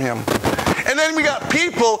away from Him. And then we got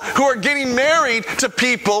people who are getting married to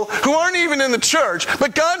people who aren't even in the church,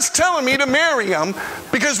 but God's telling me to marry them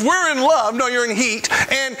because we're in love. No, you're in heat,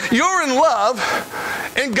 and you're in love.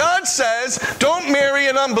 And God says, don't marry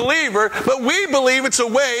an unbeliever, but we believe it's a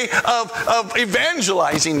way of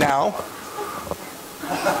evangelizing now.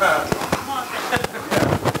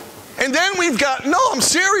 And then we've got, no, I'm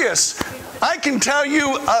serious. I can tell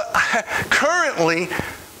you currently,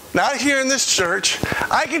 not here in this church,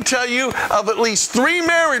 I can tell you of at least 3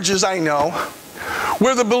 marriages I know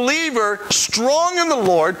where the believer, strong in the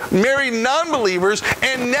Lord, married non-believers,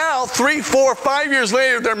 and now 3, 4, 5 years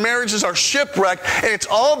later, their marriages are shipwrecked, and it's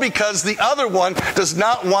all because the other one does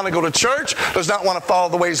not want to go to church, does not want to follow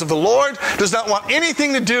the ways of the Lord, does not want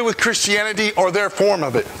anything to do with Christianity or their form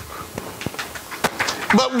of it.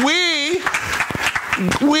 But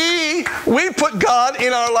we put God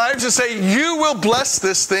in our lives and say, you will bless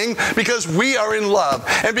this thing because we are in love.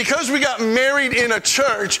 And because we got married in a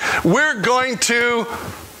church, we're going to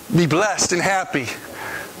be blessed and happy.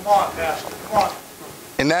 Come on, Pastor. Come on.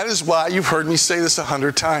 And that is why you've heard me say this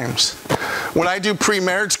 100 times. When I do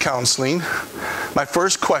pre-marriage counseling, my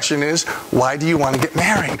first question is, why do you want to get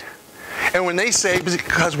married? And when they say,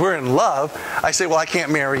 because we're in love, I say, well, I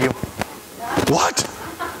can't marry you. What?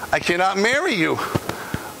 I cannot marry you.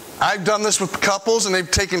 I've done this with couples, and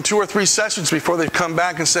they've taken 2 or 3 sessions before they've come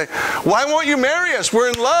back and say, why won't you marry us? We're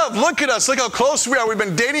in love. Look at us. Look how close we are. We've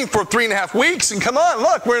been dating for 3.5 weeks, and come on,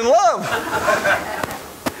 look, we're in love.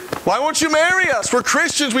 Why won't you marry us? We're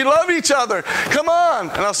Christians. We love each other. Come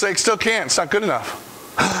on. And I'll say, still can't. It's not good enough.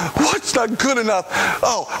 What's not good enough?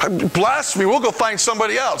 Oh, blasphemy. We'll go find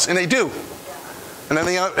somebody else. And they do. And then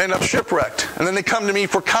they end up shipwrecked. And then they come to me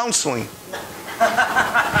for counseling.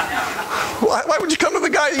 Why would you come to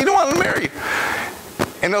the guy you don't want to marry?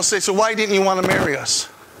 And they'll say, so why didn't you want to marry us?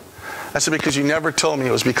 I said, because you never told me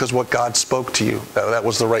it was because what God spoke to you. That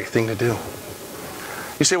was the right thing to do.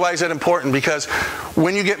 You say, why is that important? Because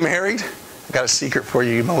when you get married, I got a secret for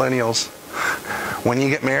you millennials. When you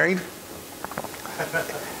get married,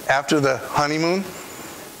 after the honeymoon,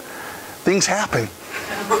 things happen.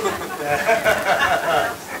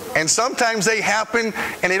 And sometimes they happen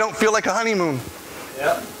and they don't feel like a honeymoon.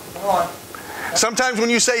 Yep. Come on. Sometimes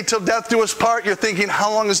when you say till death do us part, you're thinking,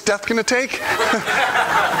 how long is death going to take?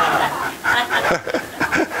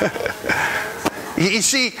 You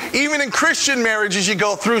see, even in Christian marriages, you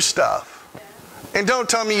go through stuff. And don't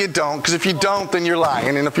tell me you don't, because if you don't, then you're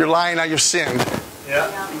lying. And if you're lying, now you've sinned. Yeah.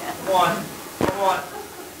 Come on. Come on.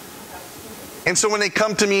 And so when they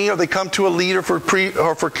come to me or they come to a leader for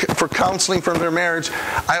counseling for their marriage,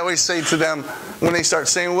 I always say to them, when they start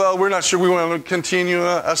saying, well, we're not sure we want to continue,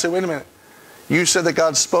 I say, wait a minute. You said that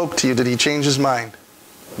God spoke to you. Did he change his mind?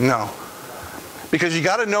 No. Because you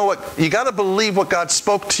got to know you got to believe what God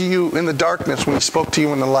spoke to you in the darkness when he spoke to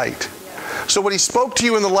you in the light. So when he spoke to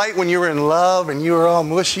you in the light when you were in love and you were all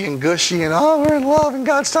mushy and gushy and, oh, we're in love and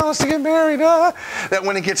God's telling us to get married, that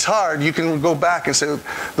when it gets hard, you can go back and say,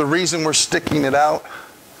 the reason we're sticking it out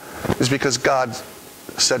is because God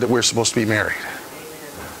said that we're supposed to be married.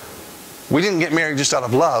 We didn't get married just out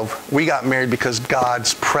of love. We got married because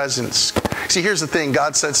God's presence. See, here's the thing.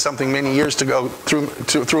 God said something many years ago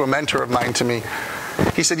through a mentor of mine to me.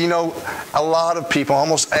 He said, you know, a lot of people,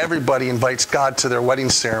 almost everybody invites God to their wedding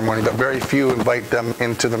ceremony, but very few invite them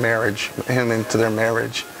into the marriage, him into their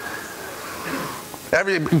marriage.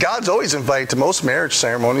 God's always invited to most marriage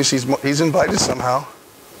ceremonies. He's invited somehow.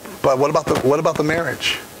 But what about the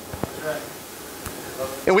marriage?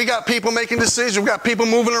 And we got people making decisions. We got people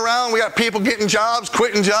moving around. We got people getting jobs,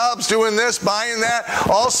 quitting jobs, doing this, buying that,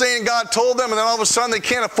 all saying God told them, and then all of a sudden they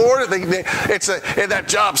can't afford it. That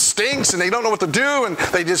job stinks, and they don't know what to do, and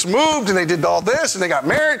they just moved, and they did all this, and they got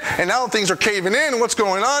married, and now things are caving in, and what's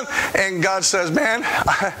going on? And God says, man,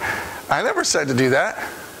 I never said to do that.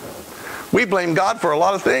 We blame God for a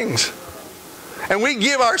lot of things. And we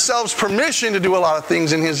give ourselves permission to do a lot of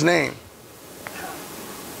things in his name.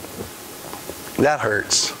 That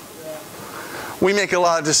hurts. We make a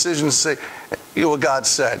lot of decisions and say, you know what God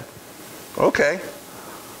said. Okay.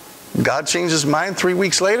 God changed his mind 3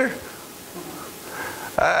 weeks later?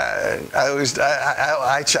 I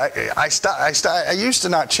used to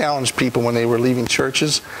not challenge people when they were leaving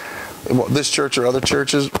churches, this church or other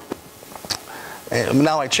churches. And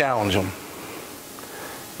now I challenge them.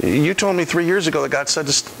 You told me 3 years ago that God said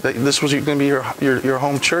that this was going to be your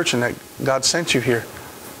home church and that God sent you here.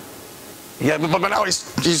 Yeah, but now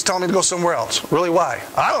he's telling me to go somewhere else. Really, why?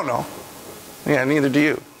 I don't know. Yeah, neither do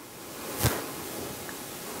you.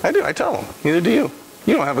 I do. I tell them. Neither do you.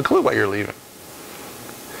 You don't have a clue why you're leaving.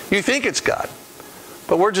 You think it's God.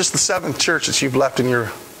 But we're just the 7th church that you've left in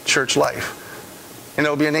your church life. And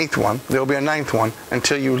there'll be an 8th one. There'll be a 9th one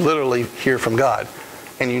until you literally hear from God.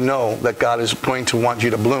 And you know that God is going to want you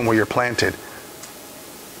to bloom where you're planted.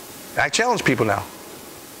 I challenge people now.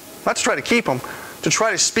 Not to try to keep them. To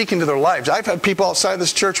try to speak into their lives. I've had people outside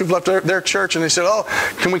this church who've left their church and they said, oh,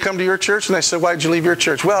 can we come to your church? And I said, why did you leave your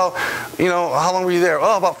church? Well, you know, how long were you there?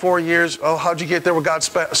 Oh, about 4 years. Oh, how'd you get there? Well, God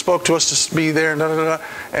spoke to us to be there.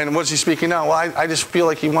 And what's he speaking now? Well, I just feel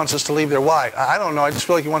like he wants us to leave there. Why? I don't know. I just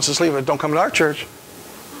feel like he wants us to leave it. Don't come to our church.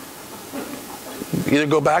 Either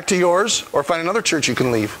go back to yours or find another church you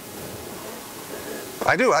can leave.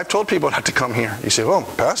 I do. I've told people not to come here. You say, well,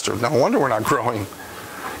 Pastor, no wonder we're not growing.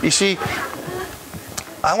 You see,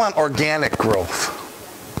 I want organic growth.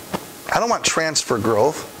 I don't want transfer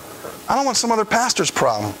growth. I don't want some other pastor's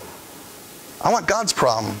problem. I want God's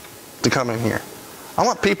problem to come in here. I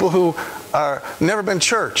want people who are never been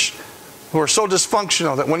church, who are so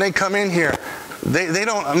dysfunctional that when they come in here, they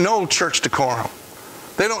don't know church decorum.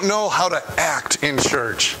 They don't know how to act in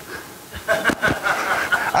church.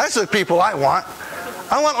 That's the people I want.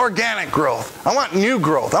 I want organic growth. I want new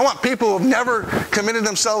growth. I want people who have never committed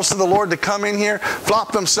themselves to the Lord to come in here,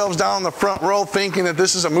 flop themselves down in the front row thinking that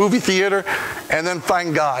this is a movie theater, and then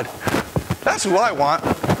find God. That's who I want.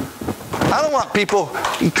 I don't want people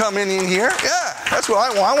who come in here. Yeah, that's what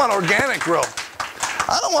I want. I want organic growth.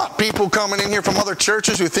 I don't want people coming in here from other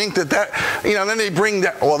churches who think that, then they bring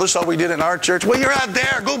that, well, this is how we did in our church. Well, you're not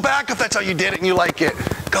there. Go back if that's how you did it and you like it.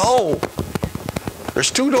 Go.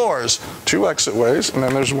 There's 2 doors, 2 exit ways, and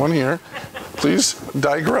then there's one here. Please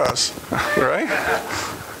digress, right?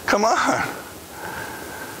 Come on.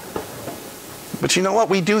 But you know what?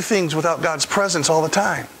 We do things without God's presence all the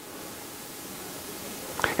time.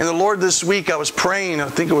 And the Lord this week, I was praying, I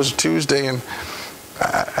think it was Tuesday, and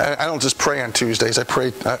I don't just pray on Tuesdays, I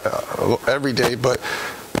pray every day, but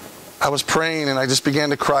I was praying and I just began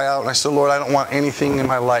to cry out and I said, Lord, I don't want anything in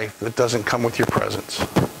my life that doesn't come with your presence.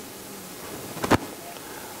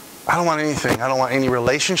 I don't want anything. I don't want any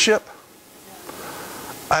relationship.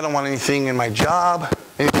 I don't want anything in my job,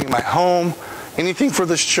 anything in my home, anything for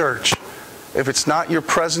this church. If it's not your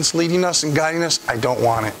presence leading us and guiding us, I don't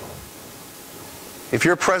want it. If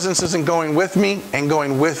your presence isn't going with me and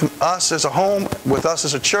going with us as a home, with us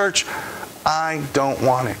as a church, I don't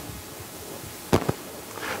want it.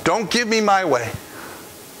 Don't give me my way.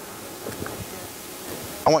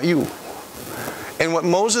 I want you. And what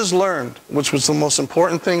Moses learned, which was the most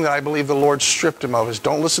important thing that I believe the Lord stripped him of, is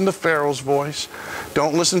don't listen to Pharaoh's voice.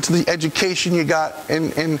 Don't listen to the education you got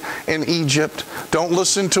in Egypt. Don't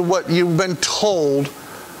listen to what you've been told.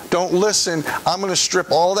 Don't listen. I'm going to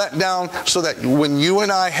strip all that down so that when you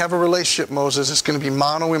and I have a relationship, Moses, it's going to be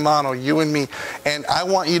mano a mano, you and me. And I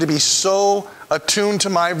want you to be so attuned to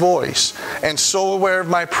my voice and so aware of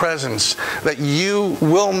my presence that you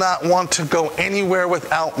will not want to go anywhere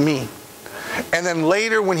without me. And then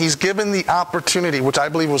later, when he's given the opportunity, which I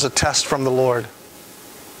believe was a test from the Lord,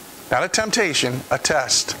 not a temptation, a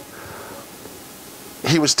test.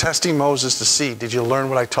 He was testing Moses to see, did you learn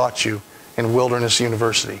what I taught you in Wilderness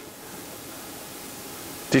University?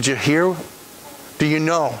 Did you hear? Do you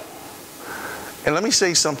know? And let me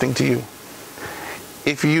say something to you.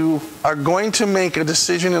 If you are going to make a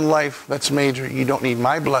decision in life that's major, you don't need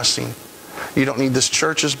my blessing. You don't need this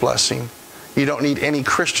church's blessing. You don't need any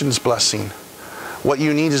Christian's blessing. What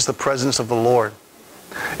you need is the presence of the Lord.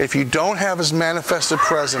 If you don't have his manifested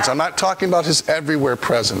presence, I'm not talking about his everywhere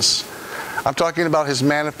presence. I'm talking about his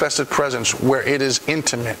manifested presence where it is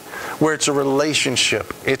intimate, where it's a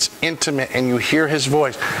relationship. It's intimate and you hear his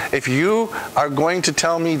voice. If you are going to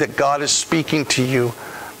tell me that God is speaking to you,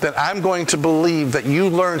 then I'm going to believe that you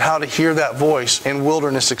learned how to hear that voice in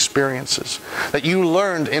wilderness experiences. That you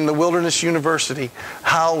learned in the Wilderness University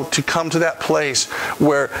how to come to that place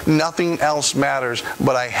where nothing else matters,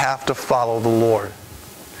 but I have to follow the Lord.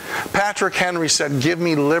 Patrick Henry said, give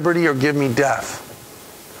me liberty or give me death,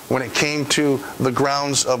 when it came to the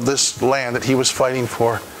grounds of this land that he was fighting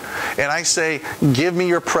for. And I say, give me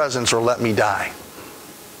your presence or let me die.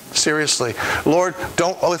 Seriously. Lord,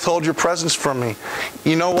 don't withhold your presence from me.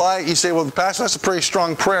 You know why? You say, well, Pastor, that's a pretty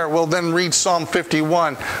strong prayer. Well, then read Psalm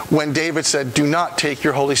 51 when David said, do not take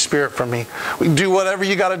your Holy Spirit from me. Do whatever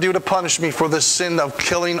you got to do to punish me for the sin of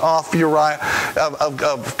killing off Uriah,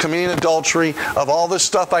 of committing adultery, of all this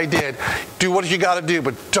stuff I did. Do what you got to do,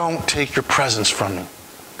 but don't take your presence from me.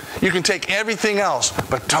 You can take everything else,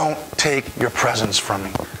 but don't take your presence from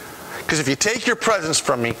me. Because if you take your presence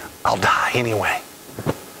from me, I'll die anyway.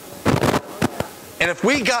 And if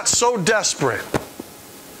we got so desperate,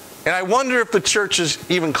 and I wonder if the church is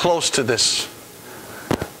even close to this,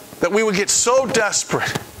 that we would get so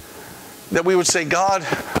desperate that we would say, God,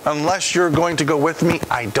 unless you're going to go with me,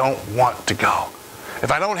 I don't want to go.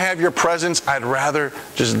 If I don't have your presence, I'd rather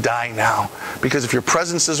just die now. Because if your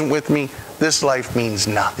presence isn't with me, this life means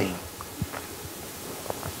nothing.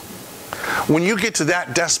 When you get to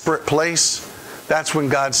that desperate place, that's when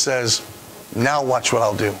God says, now watch what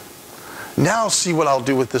I'll do. Now see what I'll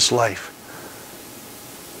do with this life.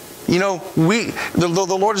 You know,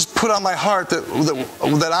 the Lord has put on my heart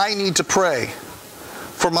that I need to pray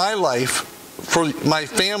for my life, for my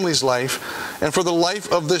family's life, and for the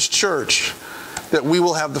life of this church, that we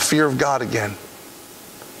will have the fear of God again.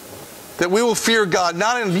 That we will fear God,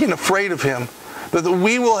 not in being afraid of him, but that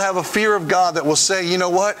we will have a fear of God that will say, you know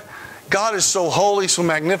what? God is so holy, so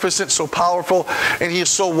magnificent, so powerful, and He is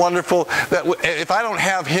so wonderful that if I don't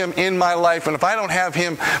have Him in my life, and if I don't have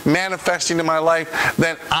Him manifesting in my life,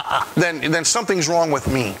 then something's wrong with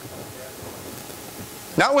me.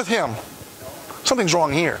 Not with Him. Something's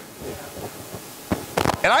wrong here.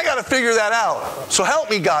 And I got to figure that out. So help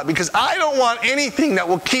me, God, because I don't want anything that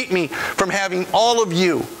will keep me from having all of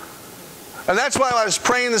you. And that's why I was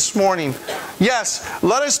praying this morning. Yes,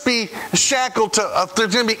 let us be shackled to, if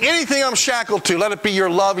there's going to be anything I'm shackled to, let it be your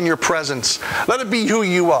love and your presence. Let it be who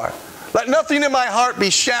you are. Let nothing in my heart be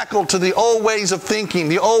shackled to the old ways of thinking,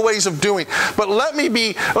 the old ways of doing. But let me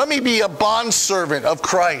be a bondservant of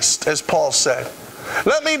Christ, as Paul said.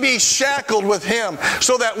 Let me be shackled with Him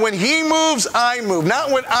so that when He moves, I move. Not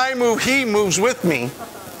when I move, He moves with me.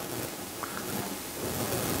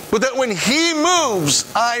 But that when He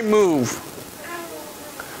moves, I move.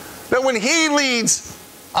 That when He leads,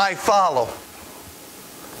 I follow.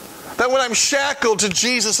 That when I'm shackled to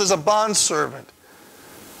Jesus as a bondservant,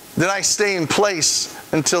 that I stay in place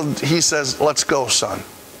until He says, let's go, son.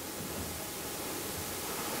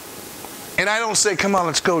 And I don't say, come on,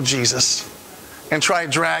 let's go, Jesus, and try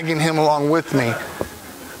dragging Him along with me.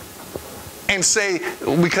 And say,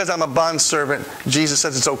 because I'm a bondservant, Jesus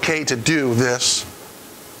says it's okay to do this.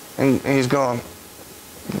 And He's going,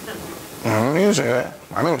 I didn't say that.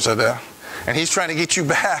 I never said that. And He's trying to get you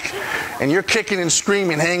back. And you're kicking and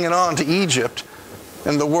screaming, hanging on to Egypt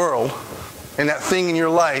and the world and that thing in your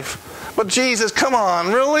life. But Jesus, come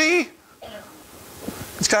on, really?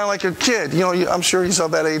 It's kind of like your kid. You know, I'm sure he's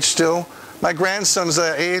of that age still. My grandson's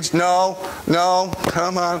that age. No,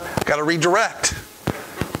 come on. Got to redirect.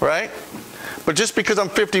 Right? But just because I'm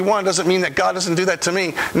 51 doesn't mean that God doesn't do that to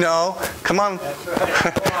me. No, come on.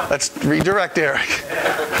 Right. Let's redirect, Eric.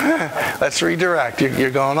 Let's redirect.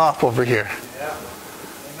 You're going off over here. Yeah.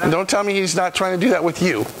 And don't tell me He's not trying to do that with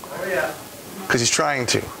you. Oh, yeah. Because He's trying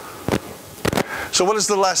to. So what is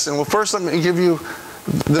the lesson? Well, first let me give you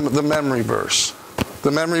the memory verse.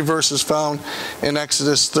 The memory verse is found in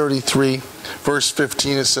Exodus 33, verse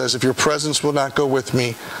 15. It says, if your presence will not go with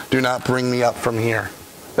me, do not bring me up from here.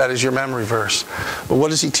 That is your memory verse. But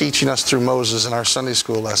what is He teaching us through Moses in our Sunday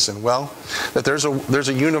school lesson? Well, that there's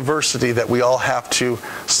a university that we all have to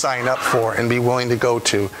sign up for and be willing to go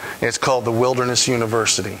to. And it's called the Wilderness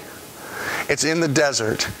University. It's in the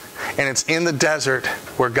desert. And it's in the desert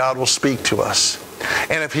where God will speak to us.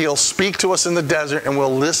 And if He'll speak to us in the desert and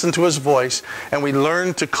we'll listen to His voice and we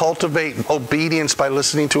learn to cultivate obedience by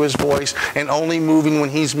listening to His voice and only moving when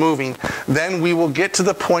He's moving, then we will get to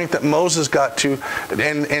the point that Moses got to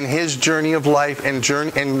in his journey of life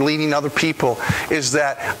and leading other people, is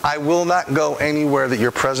that I will not go anywhere that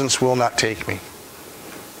your presence will not take me.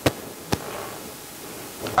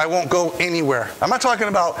 I won't go anywhere. I'm not talking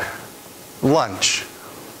about lunch.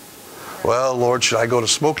 Well, Lord, should I go to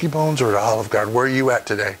Smoky Bones or to Olive Garden? Where are you at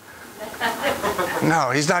today?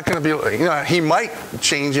 No, He's not going to be, He might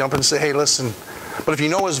change you up and say, hey, listen. But if you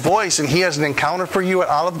know His voice and He has an encounter for you at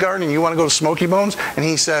Olive Garden and you want to go to Smoky Bones, and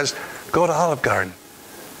He says, go to Olive Garden.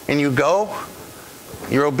 And you go,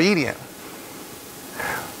 you're obedient.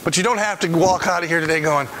 But you don't have to walk out of here today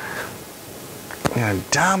going,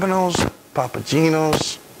 Domino's,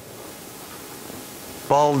 Papagino's,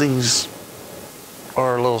 Baldi's,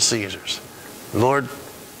 or Little Caesars. Lord,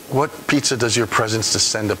 what pizza does your presence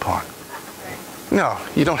descend upon? No,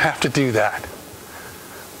 you don't have to do that.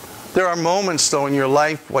 There are moments, though, in your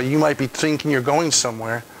life while you might be thinking you're going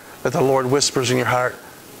somewhere that the Lord whispers in your heart,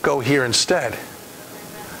 go here instead.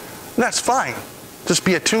 And that's fine. Just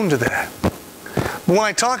be attuned to that. But when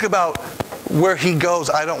I talk about where He goes,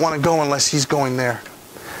 I don't want to go unless He's going there.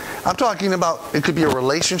 I'm talking about, it could be a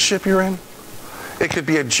relationship you're in. It could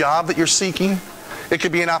be a job that you're seeking. It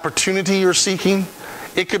could be an opportunity you're seeking.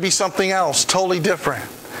 It could be something else, totally different.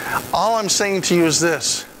 All I'm saying to you is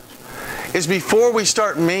this, is before we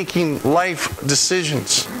start making life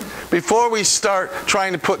decisions, before we start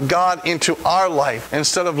trying to put God into our life,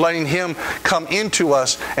 instead of letting Him come into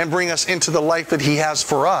us and bring us into the life that He has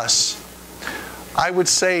for us, I would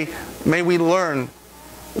say, may we learn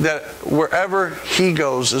that wherever He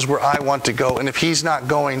goes is where I want to go. And if He's not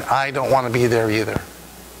going, I don't want to be there either.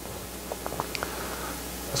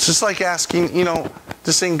 It's just like asking,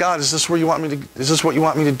 just saying, God, is this where you want me to, is this what you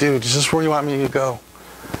want me to do? Is this where you want me to go?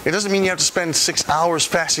 It doesn't mean you have to spend 6 hours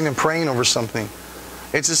fasting and praying over something.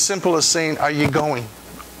 It's as simple as saying, are you going?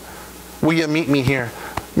 Will you meet me here?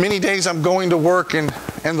 Many days I'm going to work and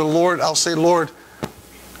the Lord, I'll say, Lord,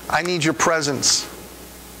 I need your presence.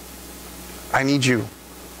 I need you.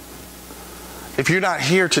 If you're not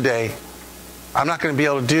here today, I'm not going to be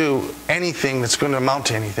able to do anything that's going to amount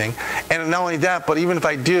to anything. And not only that, but even if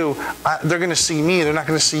I do, they're going to see me. They're not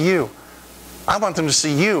going to see you. I want them to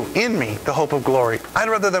see you in me, the hope of glory. I'd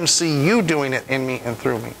rather them see you doing it in me and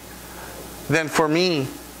through me than for me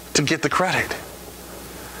to get the credit.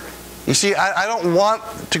 You see, I don't want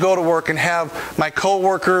to go to work and have my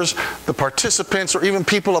co-workers, the participants, or even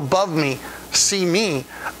people above me see me.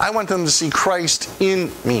 I want them to see Christ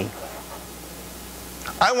in me.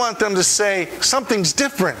 I want them to say something's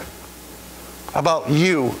different about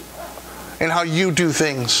you and how you do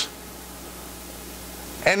things.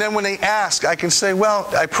 And then when they ask, I can say, well,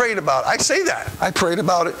 I prayed about it. I say that. I prayed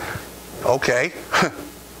about it. Okay.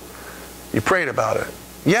 You prayed about it.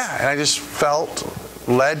 Yeah, and I just felt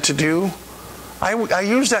led to do. I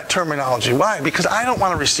use that terminology. Why? Because I don't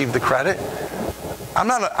want to receive the credit. I'm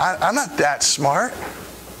not that smart.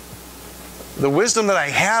 The wisdom that I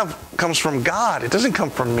have comes from God. It doesn't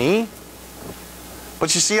come from me.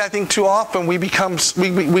 But you see, I think too often we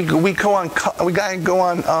go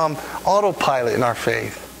on autopilot in our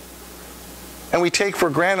faith, and we take for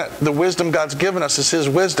granted the wisdom God's given us is His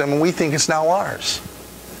wisdom, and we think it's now ours,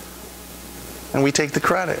 and we take the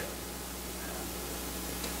credit,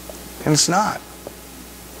 and it's not.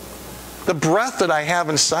 The breath that I have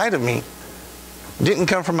inside of me didn't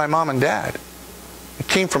come from my mom and dad. It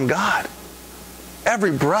came from God.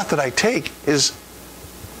 Every breath that I take it's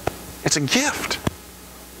a gift.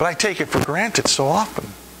 But I take it for granted so often.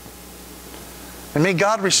 And may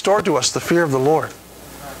God restore to us the fear of the Lord,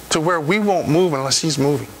 to where we won't move unless He's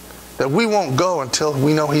moving. That we won't go until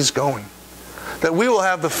we know He's going. That we will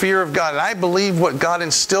have the fear of God. And I believe what God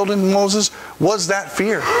instilled in Moses was that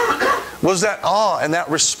fear. Was that awe and that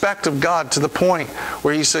respect of God, to the point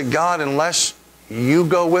where he said, God, unless you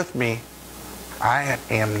go with me, I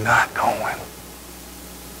am not going.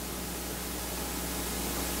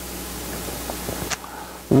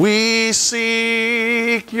 We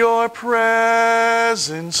seek your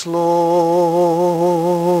presence, Lord.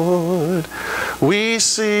 We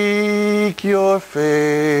seek your face,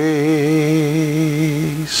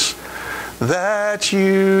 that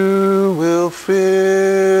you will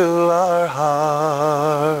fill our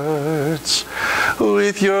hearts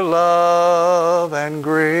with your love and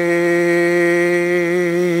grace.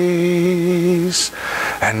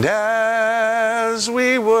 And as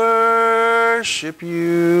we worship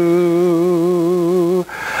you,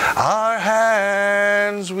 our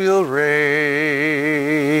hands will raise.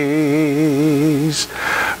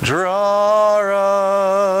 Draw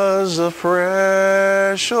us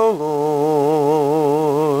afresh, O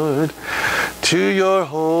Lord, to your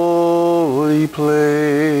holy place.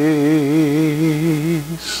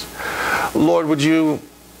 Lord, would you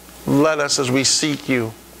let us, as we seek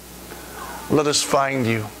you, let us find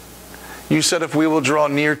you. You said if we will draw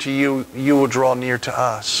near to you, you will draw near to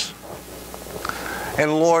us.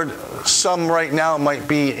 And Lord, some right now might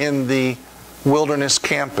be in the wilderness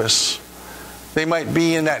campus. They might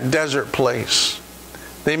be in that desert place.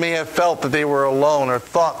 They may have felt that they were alone, or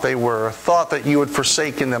thought they were, or thought that you had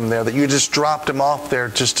forsaken them there, that you just dropped them off there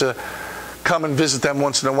just to come and visit them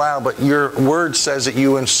once in a while. But your word says that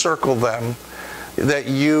you encircle them, that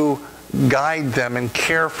you guide them and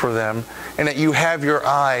care for them, and that you have your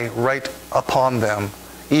eye right upon them,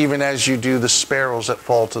 even as you do the sparrows that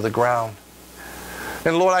fall to the ground.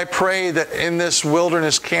 And Lord, I pray that in this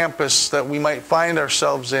wilderness campus that we might find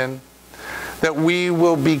ourselves in, that we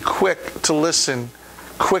will be quick to listen,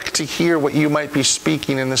 quick to hear what you might be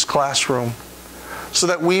speaking in this classroom, so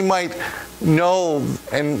that we might know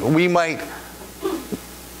and we might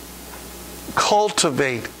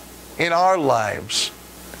cultivate in our lives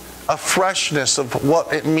a freshness of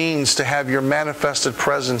what it means to have your manifested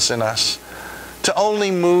presence in us, to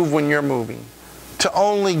only move when you're moving, to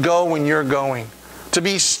only go when you're going, to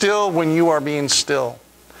be still when you are being still.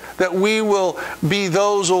 That we will be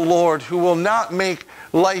those, O Lord, who will not make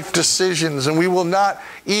life decisions, and we will not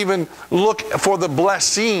even look for the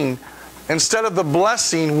blessing. Instead of the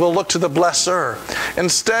blessing, we'll look to the blesser.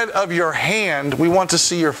 Instead of your hand, we want to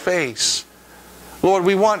see your face. Lord,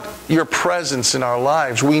 we want your presence in our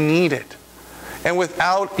lives. We need it. And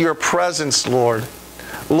without your presence, Lord,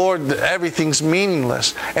 everything's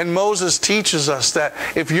meaningless. And Moses teaches us that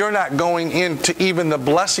if you're not going into even the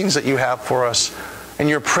blessings that you have for us, and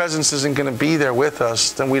your presence isn't going to be there with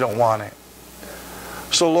us, then we don't want it.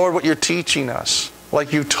 So Lord, what you're teaching us,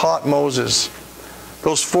 like you taught Moses,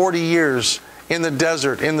 those 40 years in the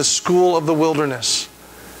desert, in the school of the wilderness,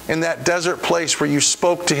 in that desert place where you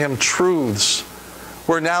spoke to him truths,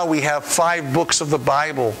 where now we have 5 books of the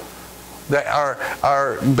Bible that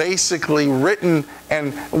are basically written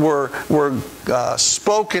and were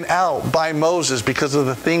spoken out by Moses because of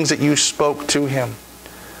the things that you spoke to him.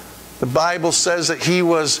 The Bible says that he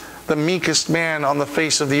was the meekest man on the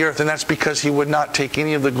face of the earth, and that's because he would not take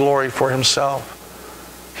any of the glory for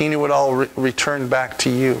himself. He knew it all returned back to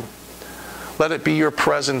you. Let it be your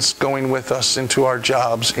presence going with us into our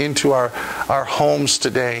jobs, into our homes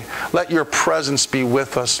today. Let your presence be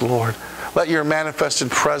with us, Lord. Let your manifested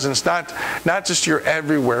presence, not just your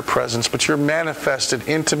everywhere presence, but your manifested,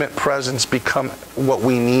 intimate presence become what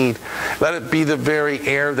we need. Let it be the very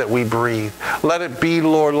air that we breathe. Let it be,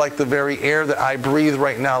 Lord, like the very air that I breathe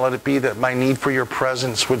right now. Let it be that my need for your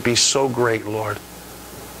presence would be so great, Lord.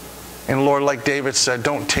 And Lord, like David said,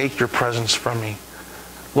 don't take your presence from me.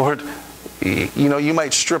 Lord, you know, you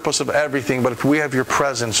might strip us of everything, but if we have your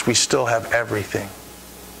presence, we still have everything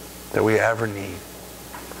that we ever need.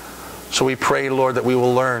 So we pray, Lord, that we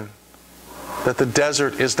will learn that the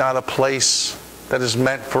desert is not a place that is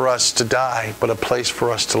meant for us to die, but a place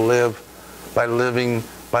for us to live by living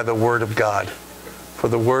by the Word of God. For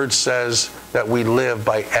the Word says that we live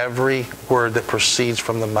by every word that proceeds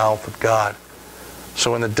from the mouth of God.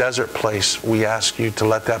 So in the desert place, we ask you to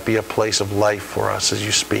let that be a place of life for us as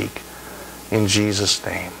you speak. In Jesus'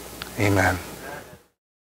 name, amen.